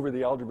it over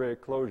the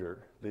algebraic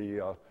closure.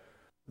 The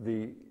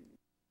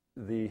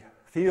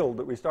field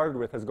that we started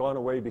with has gone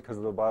away because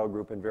of the Weil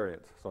group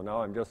invariance. So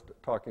now I'm just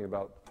talking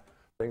about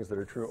things that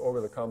are true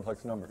over the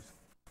complex numbers.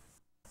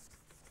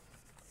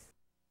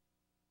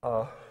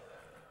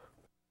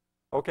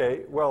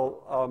 Okay,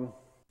 well,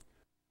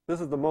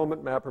 this is the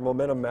moment map or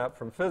momentum map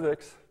from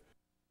physics.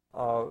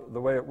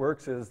 The way it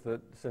works is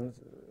that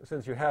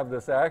since you have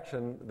this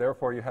action,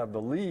 therefore you have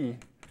the Lie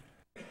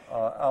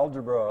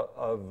algebra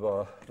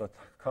of the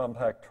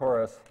compact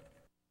torus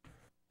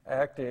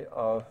acting,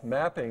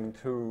 mapping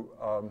to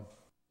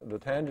the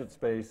tangent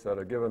space at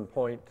a given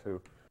point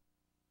to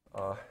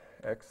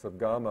x sub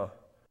gamma.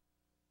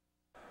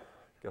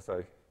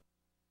 The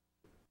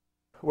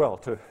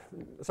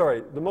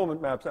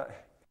moment maps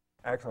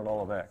acts on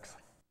all of x,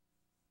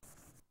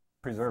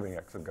 preserving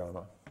x sub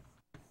gamma.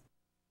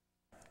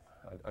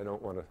 I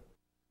don't want to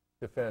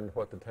defend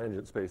what the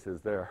tangent space is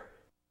there.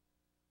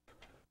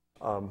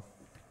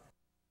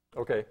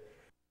 Okay,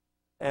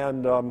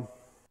 and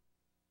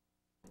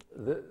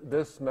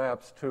this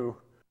maps to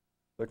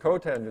the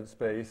cotangent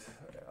space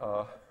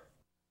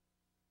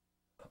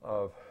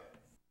of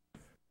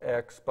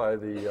X by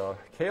the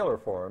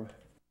Kähler form,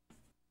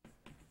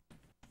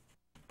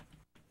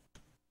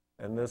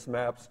 and this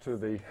maps to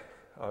the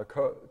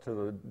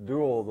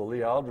dual of the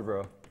Lie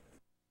algebra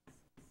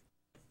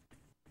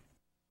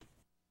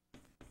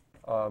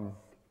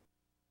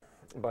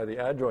by the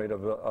adjoint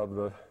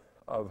of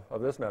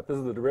this map. This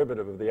is the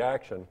derivative of the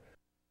action,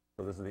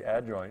 so this is the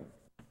adjoint,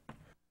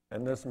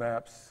 and this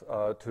maps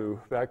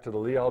back to the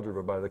Lie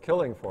algebra by the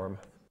Killing form.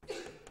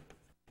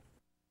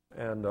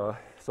 And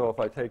so if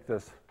I take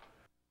this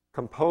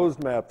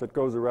composed map that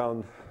goes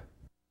around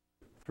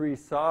three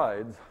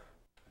sides,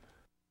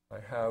 I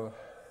have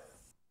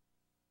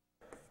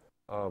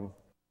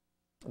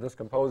this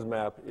composed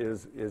map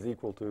is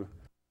equal to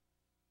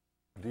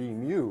d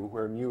mu,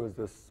 where mu is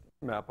this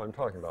map I'm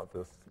talking about,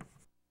 this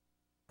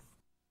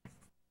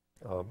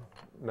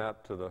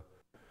map to the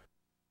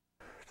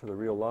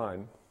real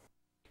line.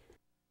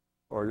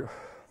 Or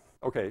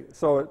okay,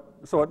 so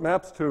it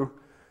maps to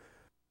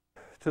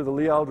the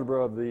Lie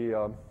algebra of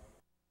the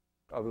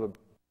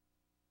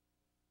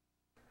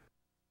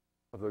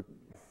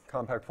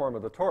compact form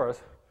of the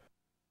torus.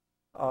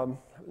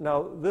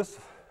 Now this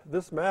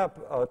map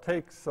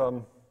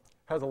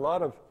has a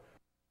lot of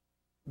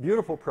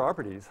beautiful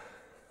properties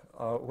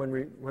when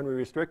we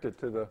restrict it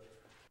to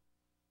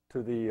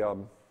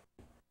the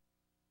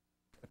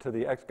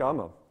x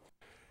gamma.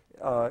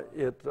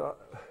 It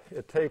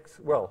takes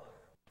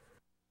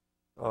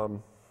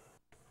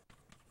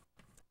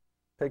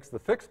takes the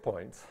fixed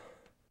points.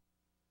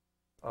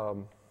 I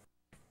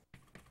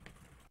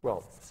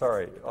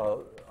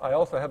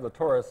also have the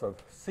torus of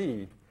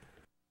C.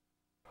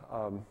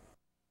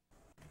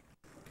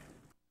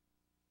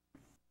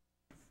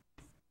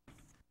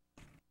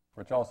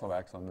 Which also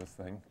acts on this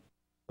thing.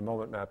 The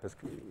moment map is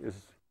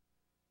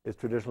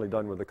traditionally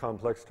done with the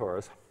complex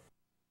torus.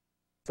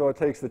 So it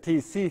takes the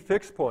TC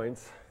fixed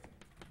points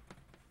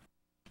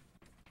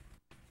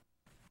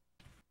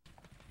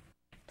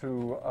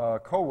to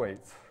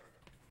co-weights.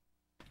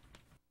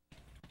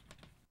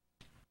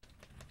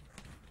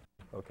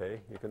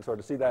 Okay, you can sort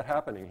of see that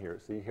happening here.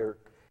 See here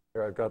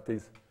I've got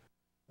these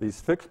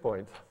fixed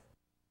points,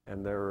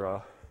 and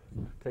they're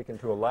taken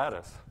to a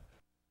lattice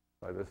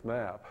by this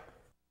map.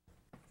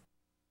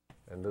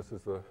 And this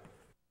is the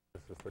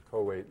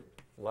co-weight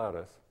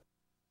lattice.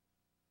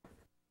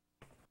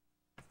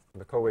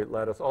 And the co-weight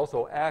lattice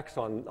also acts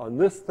on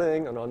this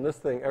thing and on this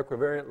thing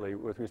equivariantly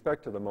with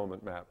respect to the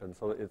moment map. And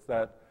so it's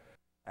that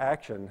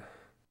action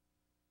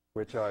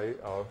which I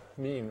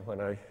mean when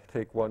I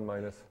take 1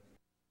 minus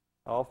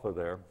alpha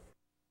there.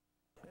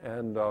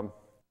 And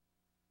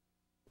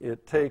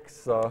it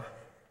takes,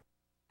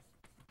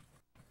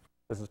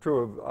 this is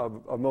true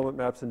of moment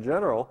maps in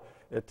general,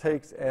 it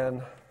takes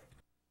a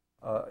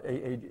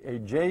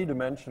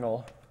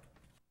j-dimensional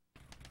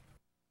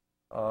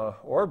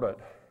orbit,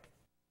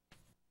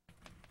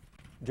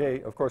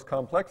 j, of course,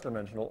 complex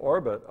dimensional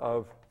orbit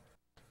of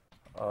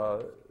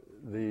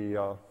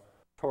the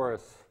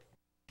torus,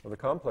 of the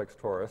complex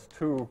torus,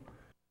 to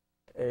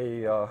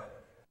a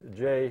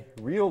j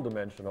real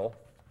dimensional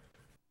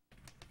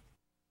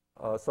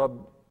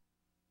subset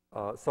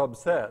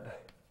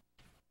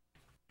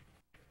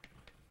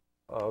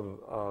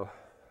of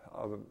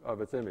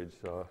its image.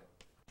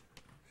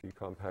 C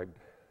compact.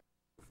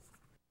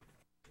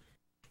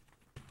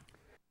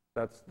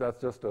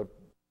 That's just a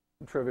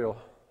trivial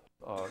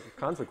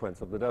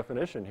consequence of the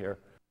definition here,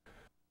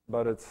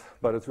 but it's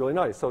really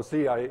nice. So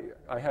see, I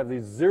have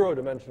these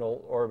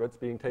zero-dimensional orbits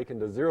being taken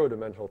to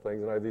zero-dimensional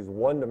things, and I have these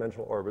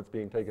one-dimensional orbits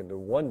being taken to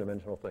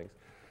one-dimensional things,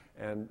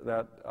 and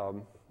that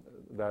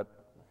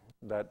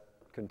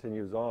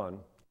continues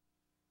on.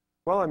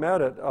 While I'm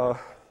at it,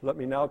 let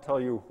me now tell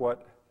you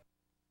what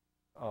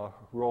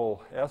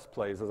role S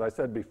plays. As I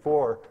said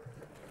before,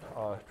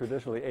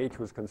 traditionally H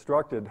was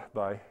constructed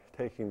by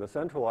taking the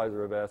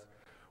centralizer of S.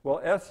 Well,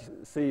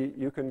 SC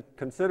you can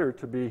consider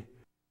to be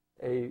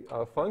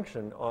a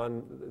function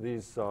on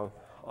these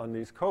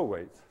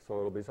co-weights. So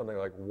it'll be something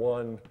like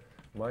 1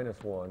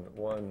 minus 1,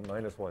 1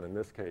 minus 1 in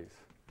this case.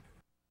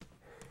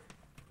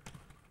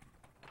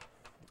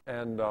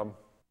 And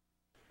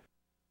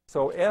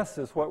so S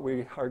is what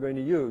we are going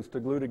to use to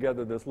glue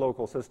together this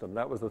local system.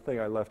 That was the thing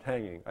I left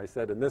hanging. I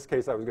said in this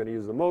case I was going to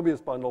use the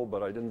Mobius bundle,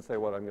 but I didn't say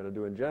what I'm going to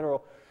do in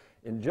general.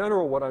 In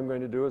general, what I'm going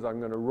to do is I'm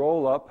going to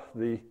roll up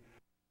the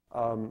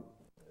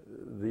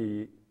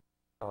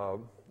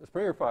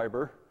Springer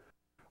fiber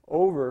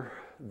over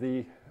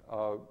the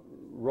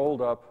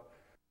rolled up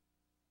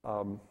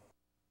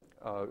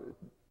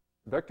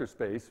vector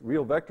space,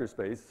 real vector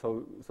space.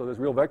 So this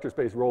real vector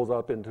space rolls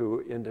up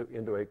into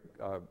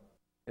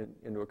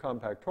a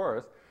compact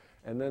torus,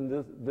 and then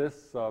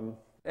this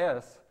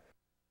S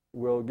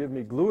will give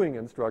me gluing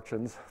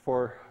instructions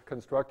for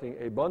constructing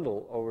a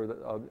bundle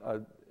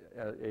over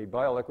a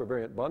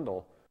bial-equivariant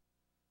bundle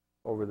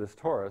over this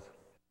torus,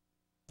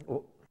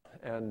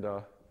 and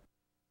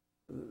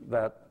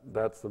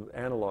that's the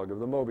analog of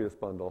the Mobius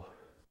bundle.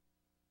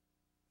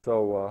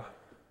 So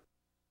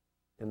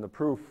in the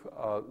proof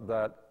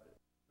that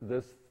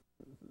this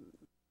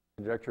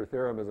conjecture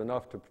theorem is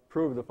enough to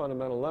prove the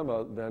fundamental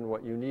lemma, then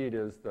what you need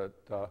is that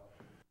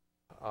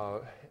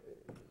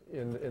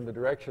in the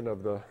direction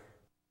of the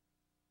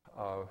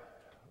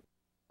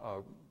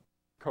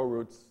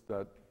co-roots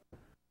that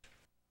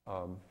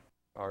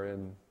are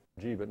in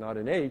G but not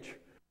in H,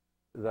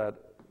 that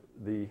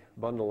this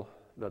bundle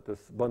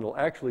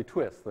actually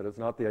twists, that it's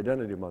not the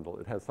identity bundle.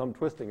 It has some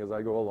twisting as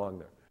I go along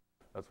there.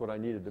 That's what I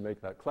needed to make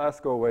that class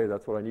go away.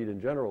 That's what I need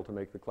in general to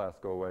make the class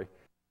go away.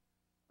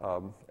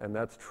 And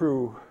that's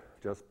true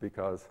just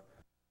because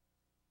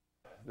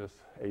this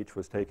H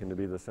was taken to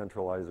be the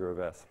centralizer of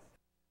S.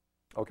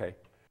 Okay.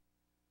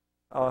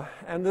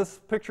 And this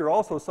picture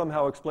also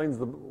somehow explains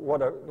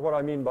what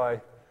I mean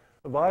by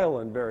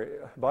Weyl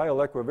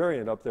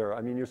equivariant up there.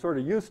 I mean, you're sort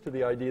of used to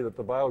the idea that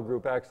the Weyl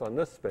group acts on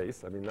this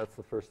space. I mean, that's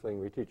the first thing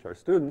we teach our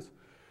students.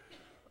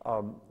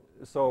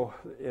 So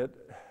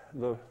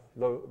the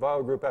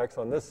Weyl group acts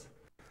on this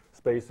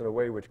space in a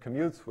way which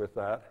commutes with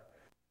that.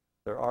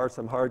 There are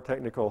some hard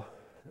technical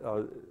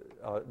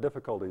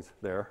difficulties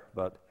there,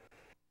 but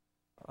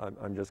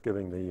I'm just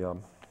giving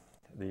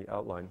the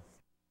outline.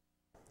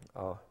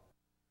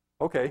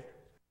 Okay,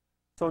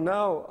 so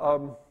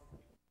now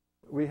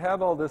we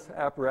have all this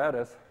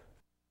apparatus.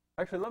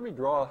 Actually, let me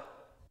draw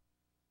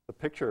the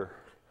picture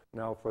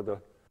now for the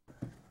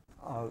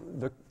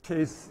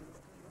case,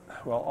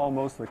 well,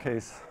 almost the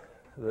case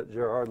that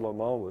Gerard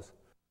Lemma was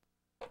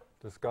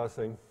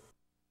discussing.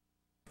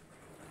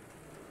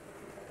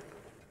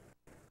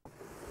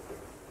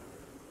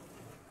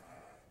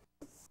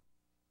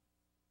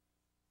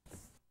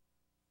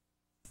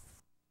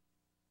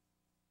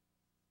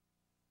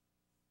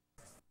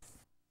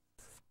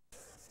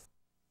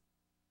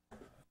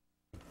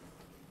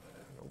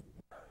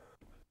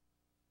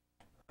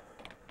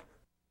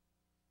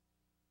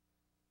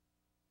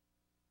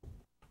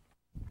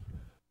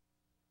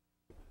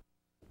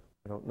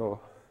 I don't know.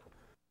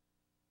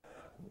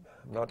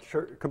 I'm not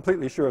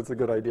completely sure it's a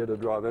good idea to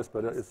draw this,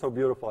 but it's so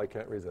beautiful I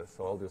can't resist,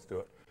 so I'll just do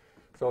it.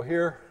 So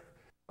here,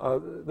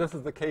 this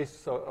is the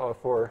case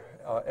for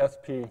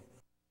SP4.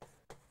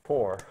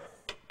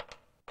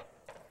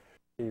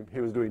 He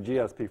was doing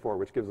GSP4,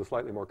 which gives a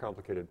slightly more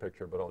complicated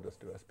picture, but I'll just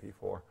do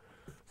SP4.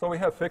 So we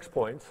have fixed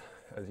points,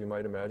 as you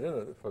might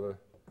imagine, for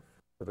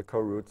the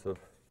co-roots of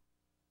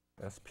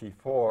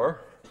SP4.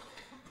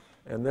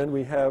 And then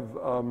we have,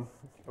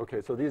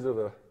 okay, so these are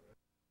the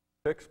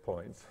fixed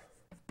points.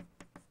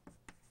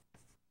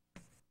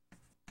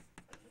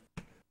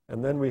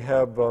 And then we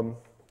have,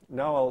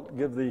 now I'll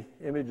give the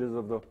images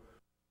of the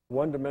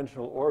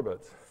one-dimensional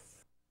orbits.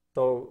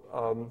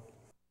 So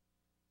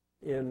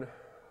in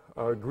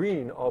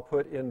green, I'll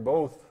put in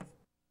both,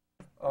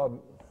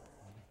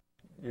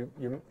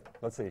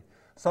 let's see,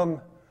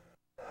 some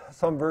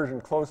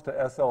version close to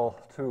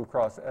SL2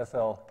 cross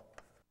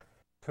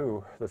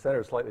SL2, the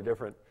center is slightly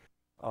different,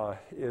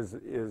 is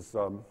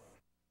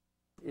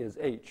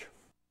H.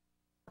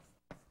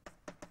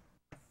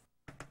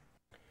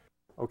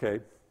 Okay,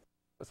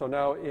 so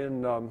now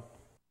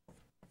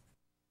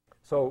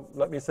so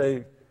let me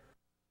say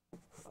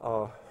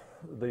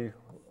the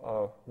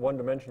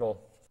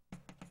one-dimensional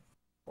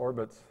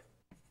orbits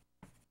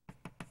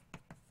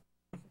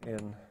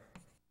in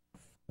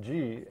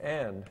G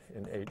and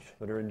in H,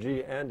 that are in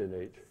G and in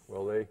H,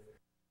 well, they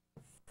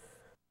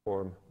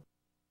form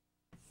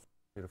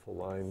beautiful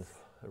lines,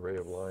 array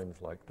of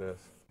lines like this,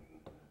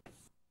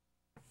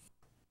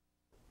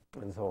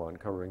 and so on,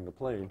 covering the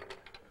plane.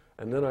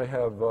 And then I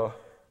have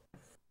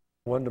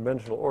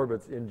one-dimensional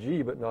orbits in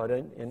G, but not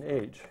in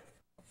H.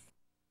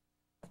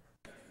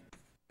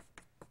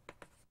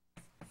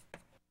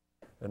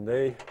 And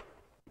they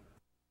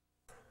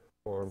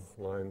form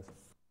lines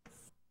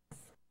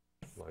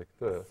like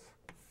this.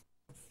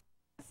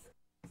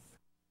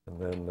 And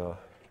then,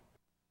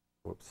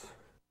 whoops.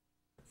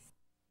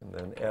 And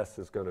then S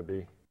is going to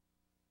be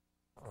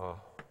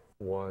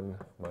 1,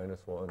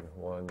 minus 1,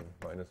 1,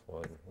 minus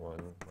 1, 1,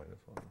 minus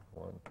 1,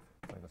 1,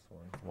 minus 1,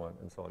 1,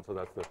 and so on. So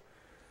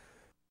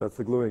that's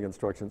the gluing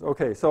instructions.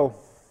 Okay, so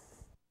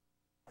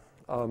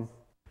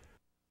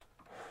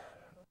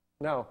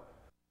now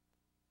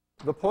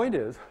the point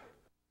is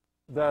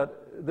that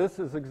this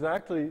is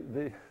exactly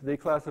the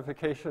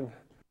classification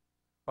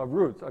of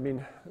roots. I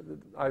mean,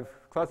 I've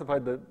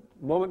classified the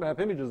moment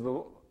map images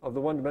of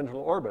the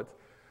one-dimensional orbits,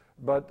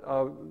 but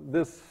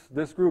this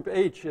group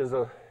H is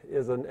an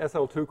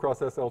SL2 cross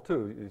SL2.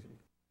 You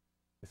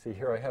see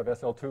here I have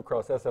SL2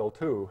 cross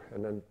SL2,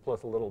 and then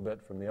plus a little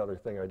bit from the other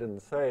thing I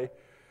didn't say,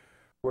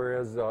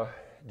 whereas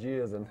G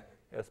is an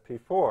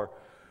SP4.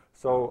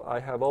 So I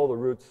have all the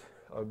roots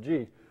of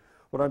G.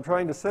 What I'm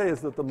trying to say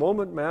is that the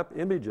moment map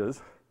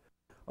images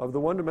of the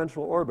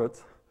one-dimensional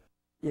orbits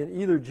in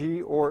either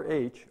G or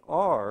H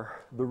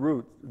are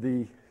the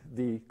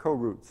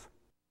co-roots,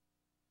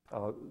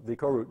 the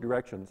co-root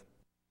directions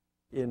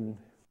in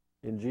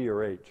G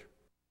or H.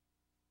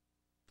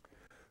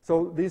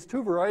 So these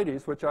two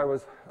varieties, which I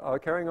was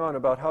carrying on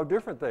about how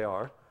different they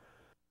are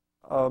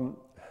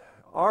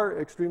are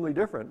extremely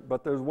different,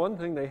 but there's one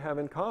thing they have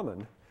in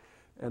common,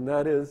 and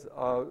that is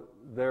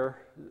their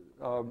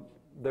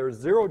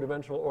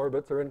zero-dimensional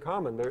orbits are in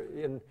common.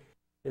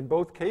 In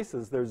both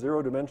cases, their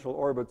zero-dimensional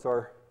orbits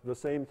are the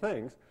same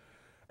things,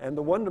 and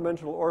the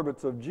one-dimensional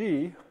orbits of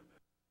G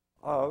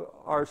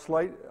are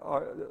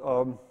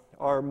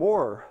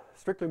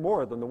strictly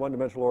more than the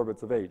one-dimensional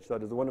orbits of H.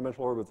 That is, the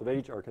one-dimensional orbits of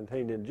H are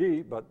contained in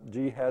G, but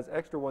G has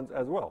extra ones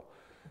as well.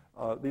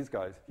 These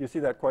guys, you see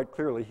that quite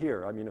clearly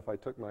here. I mean, if I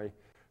took my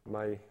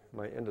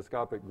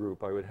endoscopic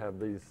group, I would have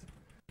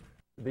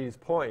these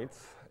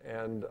points,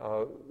 and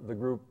the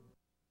group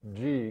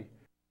G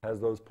has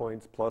those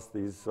points plus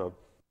these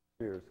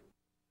spheres.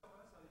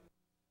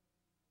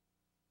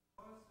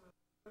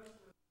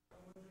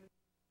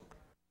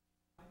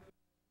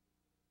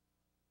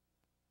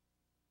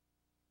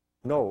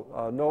 No,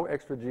 no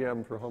extra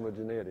GM for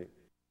homogeneity.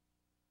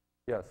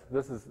 Yes,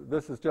 this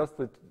is just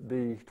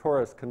the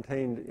torus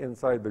contained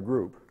inside the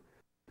group.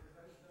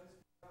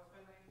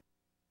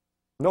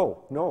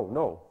 No.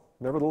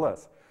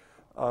 Nevertheless,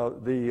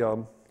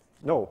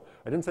 no,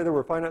 I didn't say there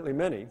were finitely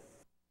many.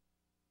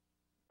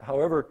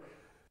 However,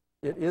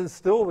 it is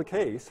still the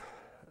case.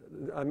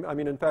 I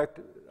mean, in fact,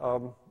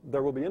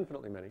 there will be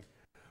infinitely many,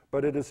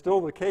 but it is still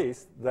the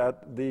case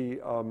that the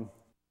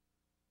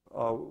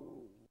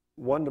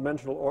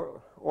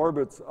one-dimensional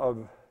orbits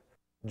of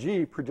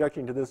G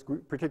projecting to this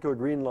particular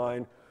green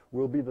line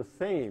will be the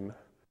same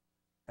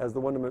as the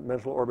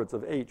one-dimensional orbits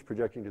of H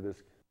projecting to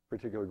this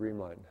particular green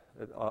line.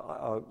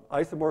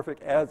 Isomorphic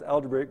as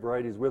algebraic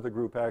varieties with a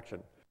group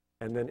action.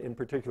 And then in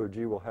particular,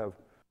 G will have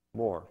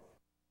more.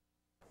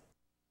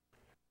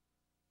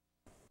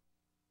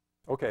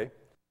 Okay.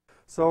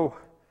 So,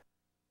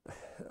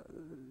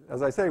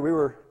 as I say, we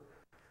were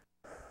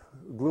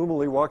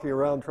gloomily walking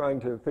around trying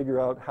to figure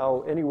out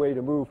how any way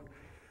to move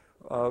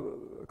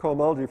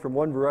cohomology from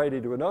one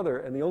variety to another,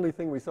 and the only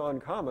thing we saw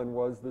in common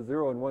was the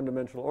zero and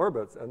one-dimensional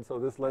orbits, and so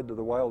this led to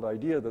the wild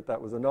idea that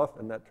that was enough,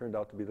 and that turned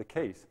out to be the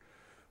case.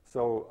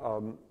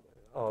 So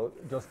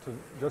just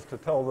to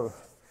tell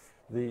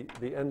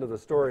the end of the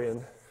story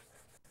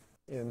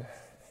in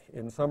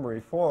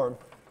summary form,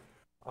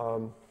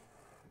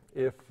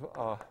 if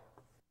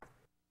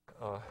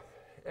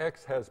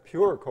X has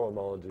pure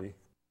cohomology,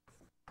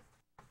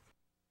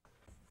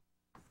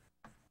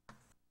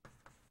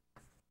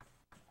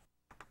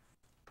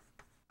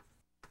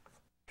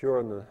 pure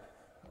in the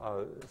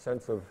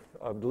sense of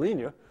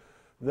delineation,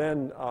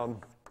 then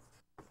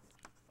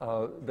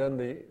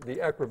the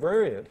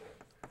equivariant,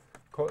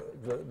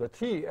 the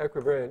T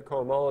equivariant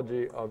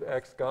cohomology of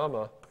X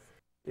gamma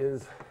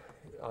is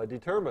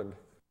determined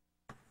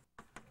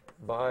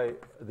by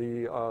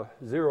the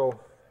 0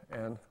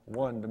 and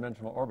 1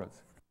 dimensional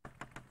orbits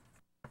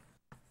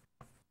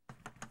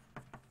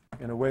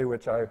in a way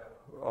which I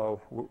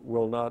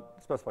will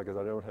not specify because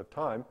I don't have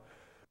time,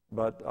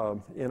 but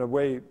in a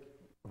way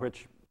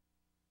which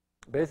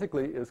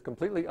basically is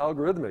completely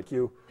algorithmic.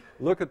 You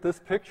look at this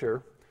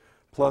picture,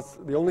 plus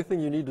the only thing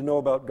you need to know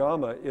about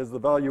gamma is the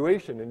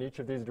valuation in each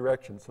of these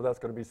directions. So that's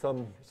going to be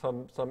some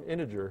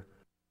integer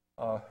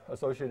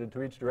associated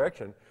to each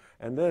direction.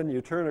 And then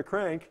you turn a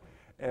crank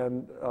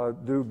and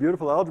do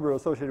beautiful algebra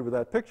associated with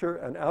that picture,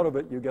 and out of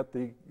it you get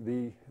the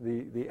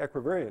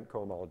equivariant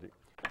cohomology.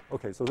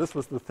 Okay, so this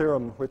was the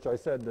theorem which I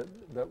said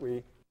that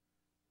we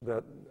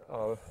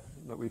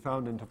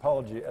found in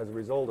topology as a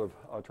result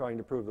of trying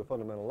to prove the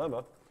fundamental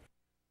lemma.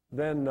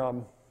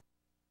 Then,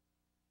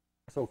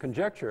 so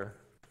conjecture,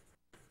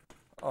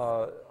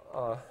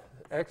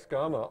 X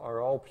gamma are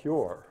all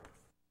pure.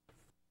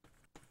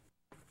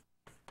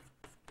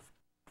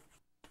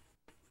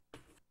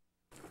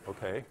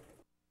 Okay.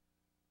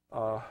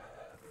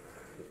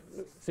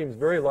 Seems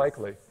very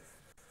likely,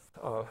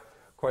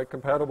 quite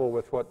compatible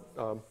with what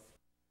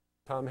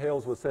Tom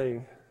Hales was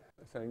saying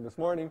this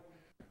morning.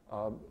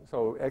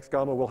 So X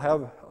gamma will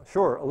have,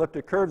 sure,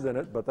 elliptic curves in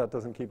it, but that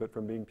doesn't keep it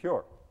from being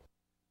pure.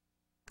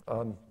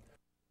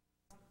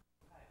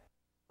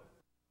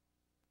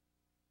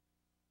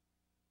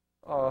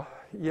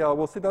 Yeah,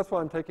 well, see, that's why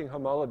I'm taking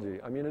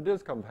homology. I mean, it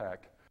is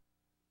compact.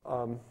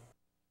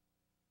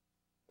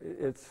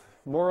 It's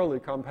morally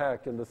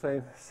compact in the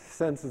same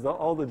sense as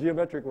all the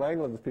geometric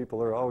Langlands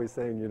people are always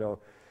saying, you know,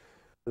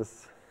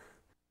 this.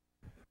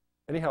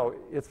 Anyhow,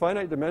 it's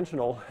finite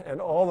dimensional,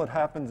 and all that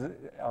happens,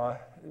 I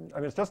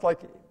mean, it's just like,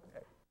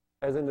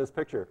 as in this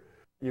picture,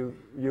 you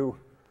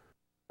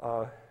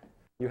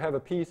have a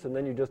piece, and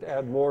then you just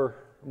add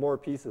more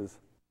pieces,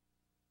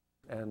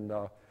 and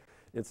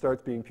it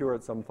starts being pure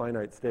at some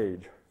finite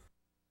stage.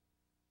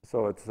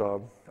 So it's, I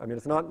mean,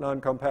 it's not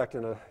non-compact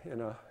in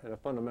a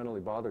fundamentally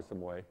bothersome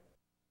way.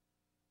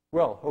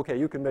 Well, okay,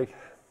 you can make,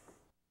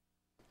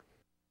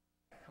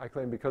 I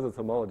claim because it's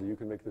homology, you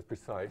can make this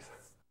precise.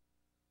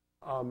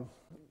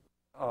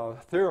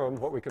 Theorem,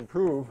 what we can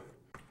prove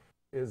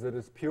is that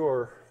it's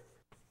pure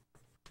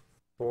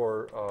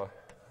for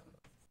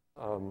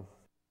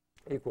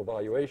equal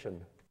valuation.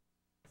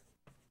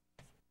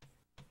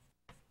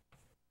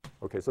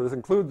 Okay, so this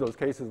includes those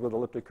cases with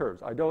elliptic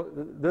curves. I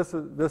don't.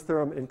 This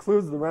theorem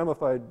includes the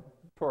ramified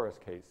torus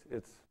case.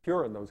 It's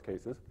pure in those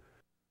cases.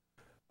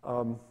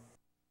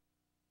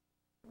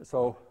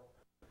 So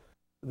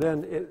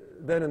then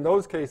in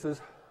those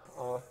cases,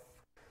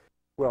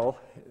 well,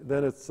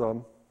 then it's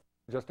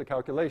just a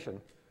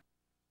calculation,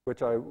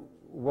 which I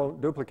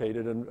won't duplicate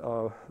it. And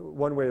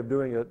one way of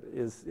doing it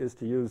is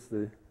to use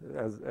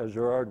as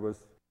Gerard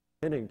was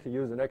hinting, to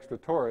use an extra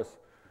torus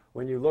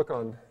when you look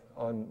on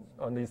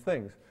these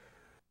things,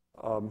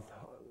 on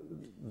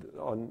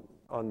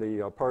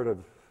the part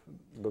of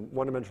the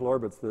one-dimensional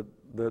orbits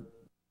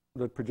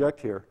that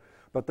project here.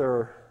 But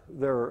there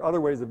are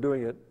other ways of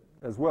doing it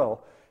as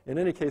well. In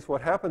any case,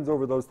 what happens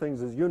over those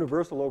things is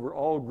universal over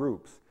all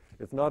groups.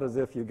 It's not as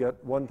if you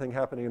get one thing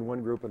happening in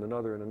one group and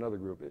another in another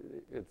group.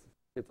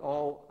 It's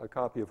all a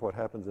copy of what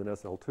happens in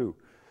SL2.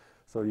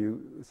 So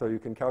you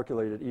can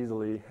calculate it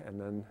easily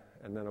and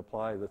then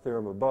apply the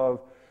theorem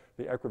above.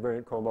 The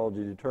equivariant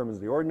cohomology determines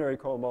the ordinary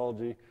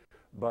cohomology,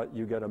 but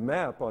you get a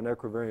map on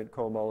equivariant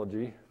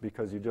cohomology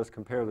because you just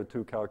compare the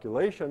two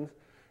calculations,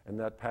 and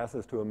that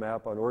passes to a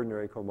map on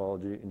ordinary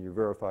cohomology, and you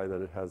verify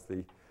that it has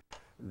the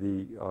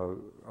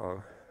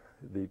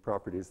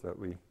properties that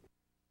we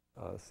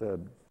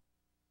said.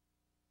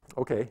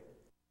 Okay.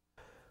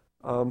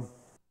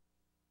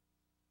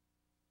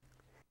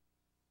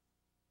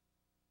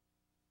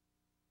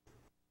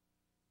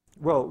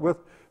 Well, with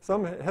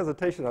some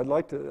hesitation, I'd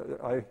like to,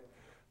 I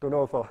don't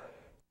know if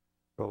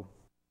well,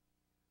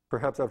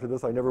 perhaps after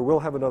this I never will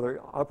have another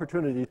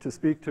opportunity to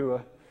speak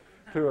to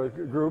a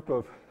group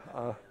of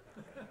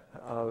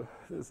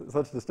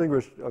such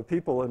distinguished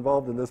people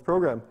involved in this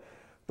program.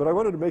 But I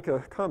wanted to make a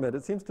comment.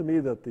 It seems to me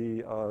that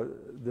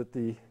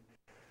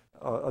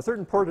a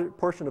certain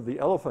portion of the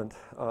elephant,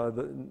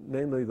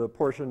 namely the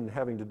portion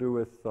having to do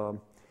with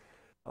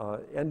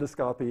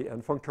endoscopy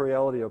and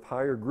functoriality of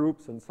higher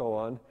groups and so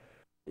on,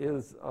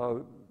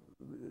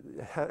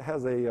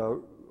 has a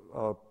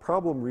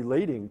problem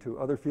relating to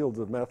other fields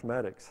of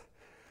mathematics.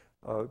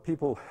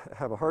 People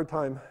have a hard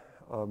time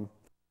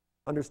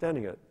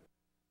understanding it.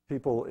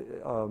 People,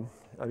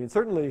 I mean,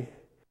 certainly,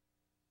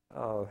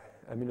 I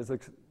mean, it's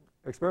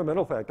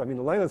experimental fact. I mean,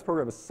 the Langlands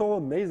program is so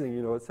amazing.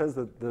 You know, it says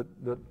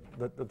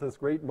that this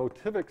great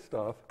motivic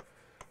stuff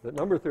that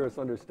number theorists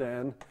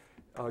understand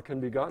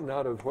can be gotten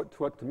out of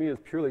what to me is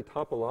purely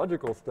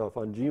topological stuff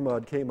on G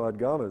mod, K mod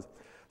gammas.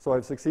 So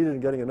I've succeeded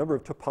in getting a number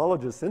of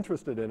topologists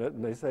interested in it,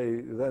 and they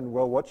say, then,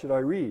 well, what should I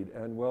read?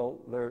 And, well,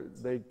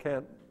 they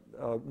can't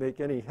make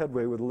any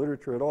headway with the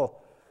literature at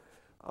all.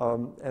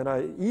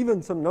 And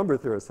even some number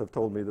theorists have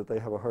told me that they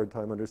have a hard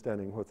time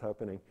understanding what's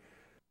happening.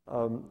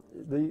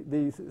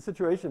 The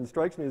situation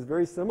strikes me as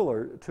very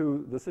similar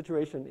to the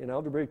situation in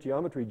algebraic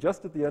geometry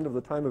just at the end of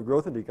the time of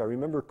Grothendieck. I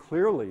remember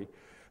clearly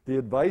the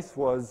advice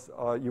was,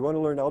 you want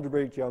to learn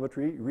algebraic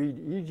geometry, read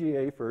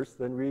EGA first,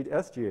 then read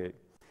SGA.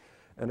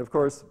 And of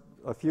course,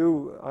 a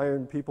few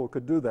iron people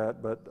could do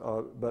that, but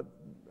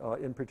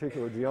in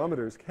particular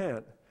geometers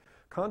can't.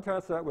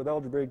 Contrast that with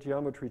algebraic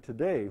geometry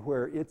today,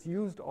 where it's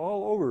used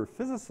all over.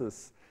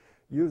 Physicists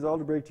use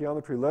algebraic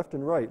geometry left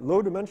and right.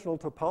 Low-dimensional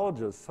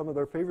topologists, some of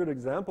their favorite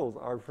examples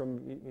are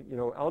from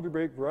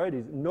algebraic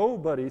varieties.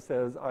 Nobody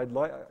says,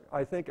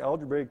 I think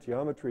algebraic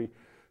geometry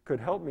could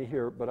help me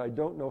here, but I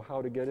don't know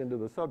how to get into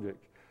the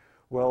subject.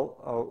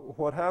 Well,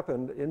 what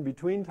happened in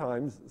between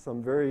times,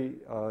 some very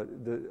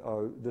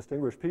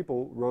distinguished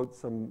people wrote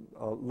some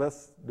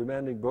less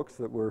demanding books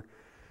that were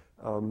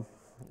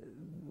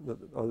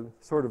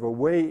sort of a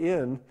way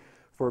in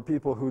for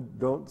people who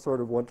don't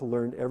sort of want to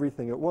learn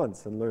everything at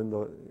once and learn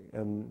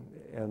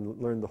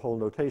the whole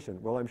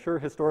notation. Well, I'm sure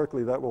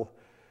historically that will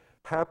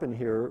happen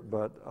here,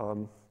 but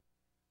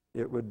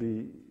it would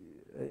be,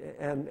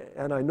 and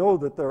I know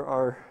that there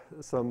are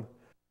some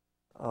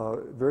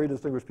very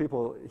distinguished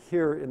people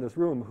here in this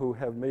room who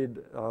have made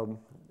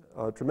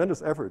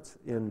tremendous efforts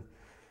in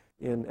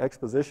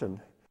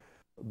exposition.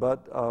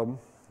 But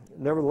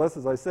nevertheless,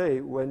 as I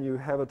say, when you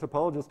have a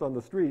topologist on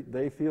the street,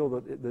 they feel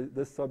that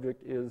this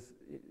subject is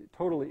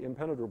totally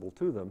impenetrable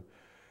to them.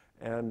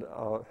 And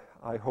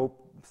I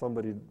hope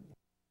somebody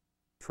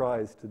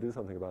tries to do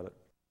something about it.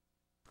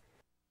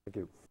 Thank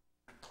you.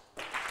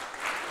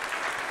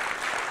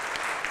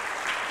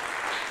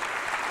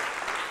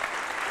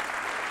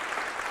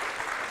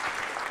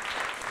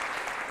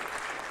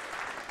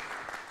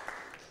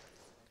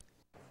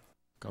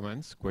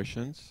 Comments,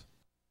 questions?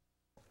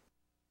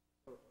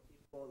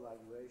 Equal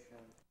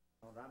evaluation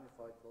on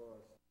ramified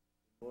torus,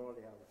 you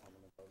already have a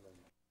fundamental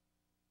lemma.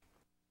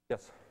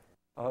 Yes,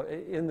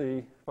 in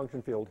the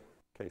function field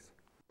case.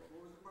 What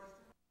was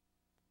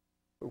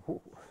the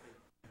question?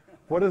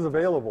 What is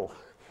available?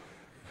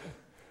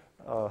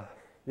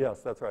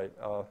 Yes, that's right.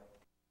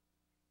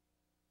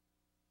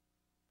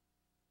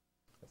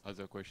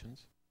 Other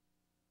questions?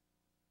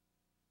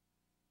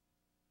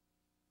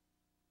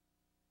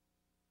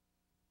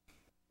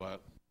 Well,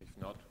 if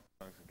not,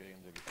 thanks again,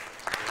 David.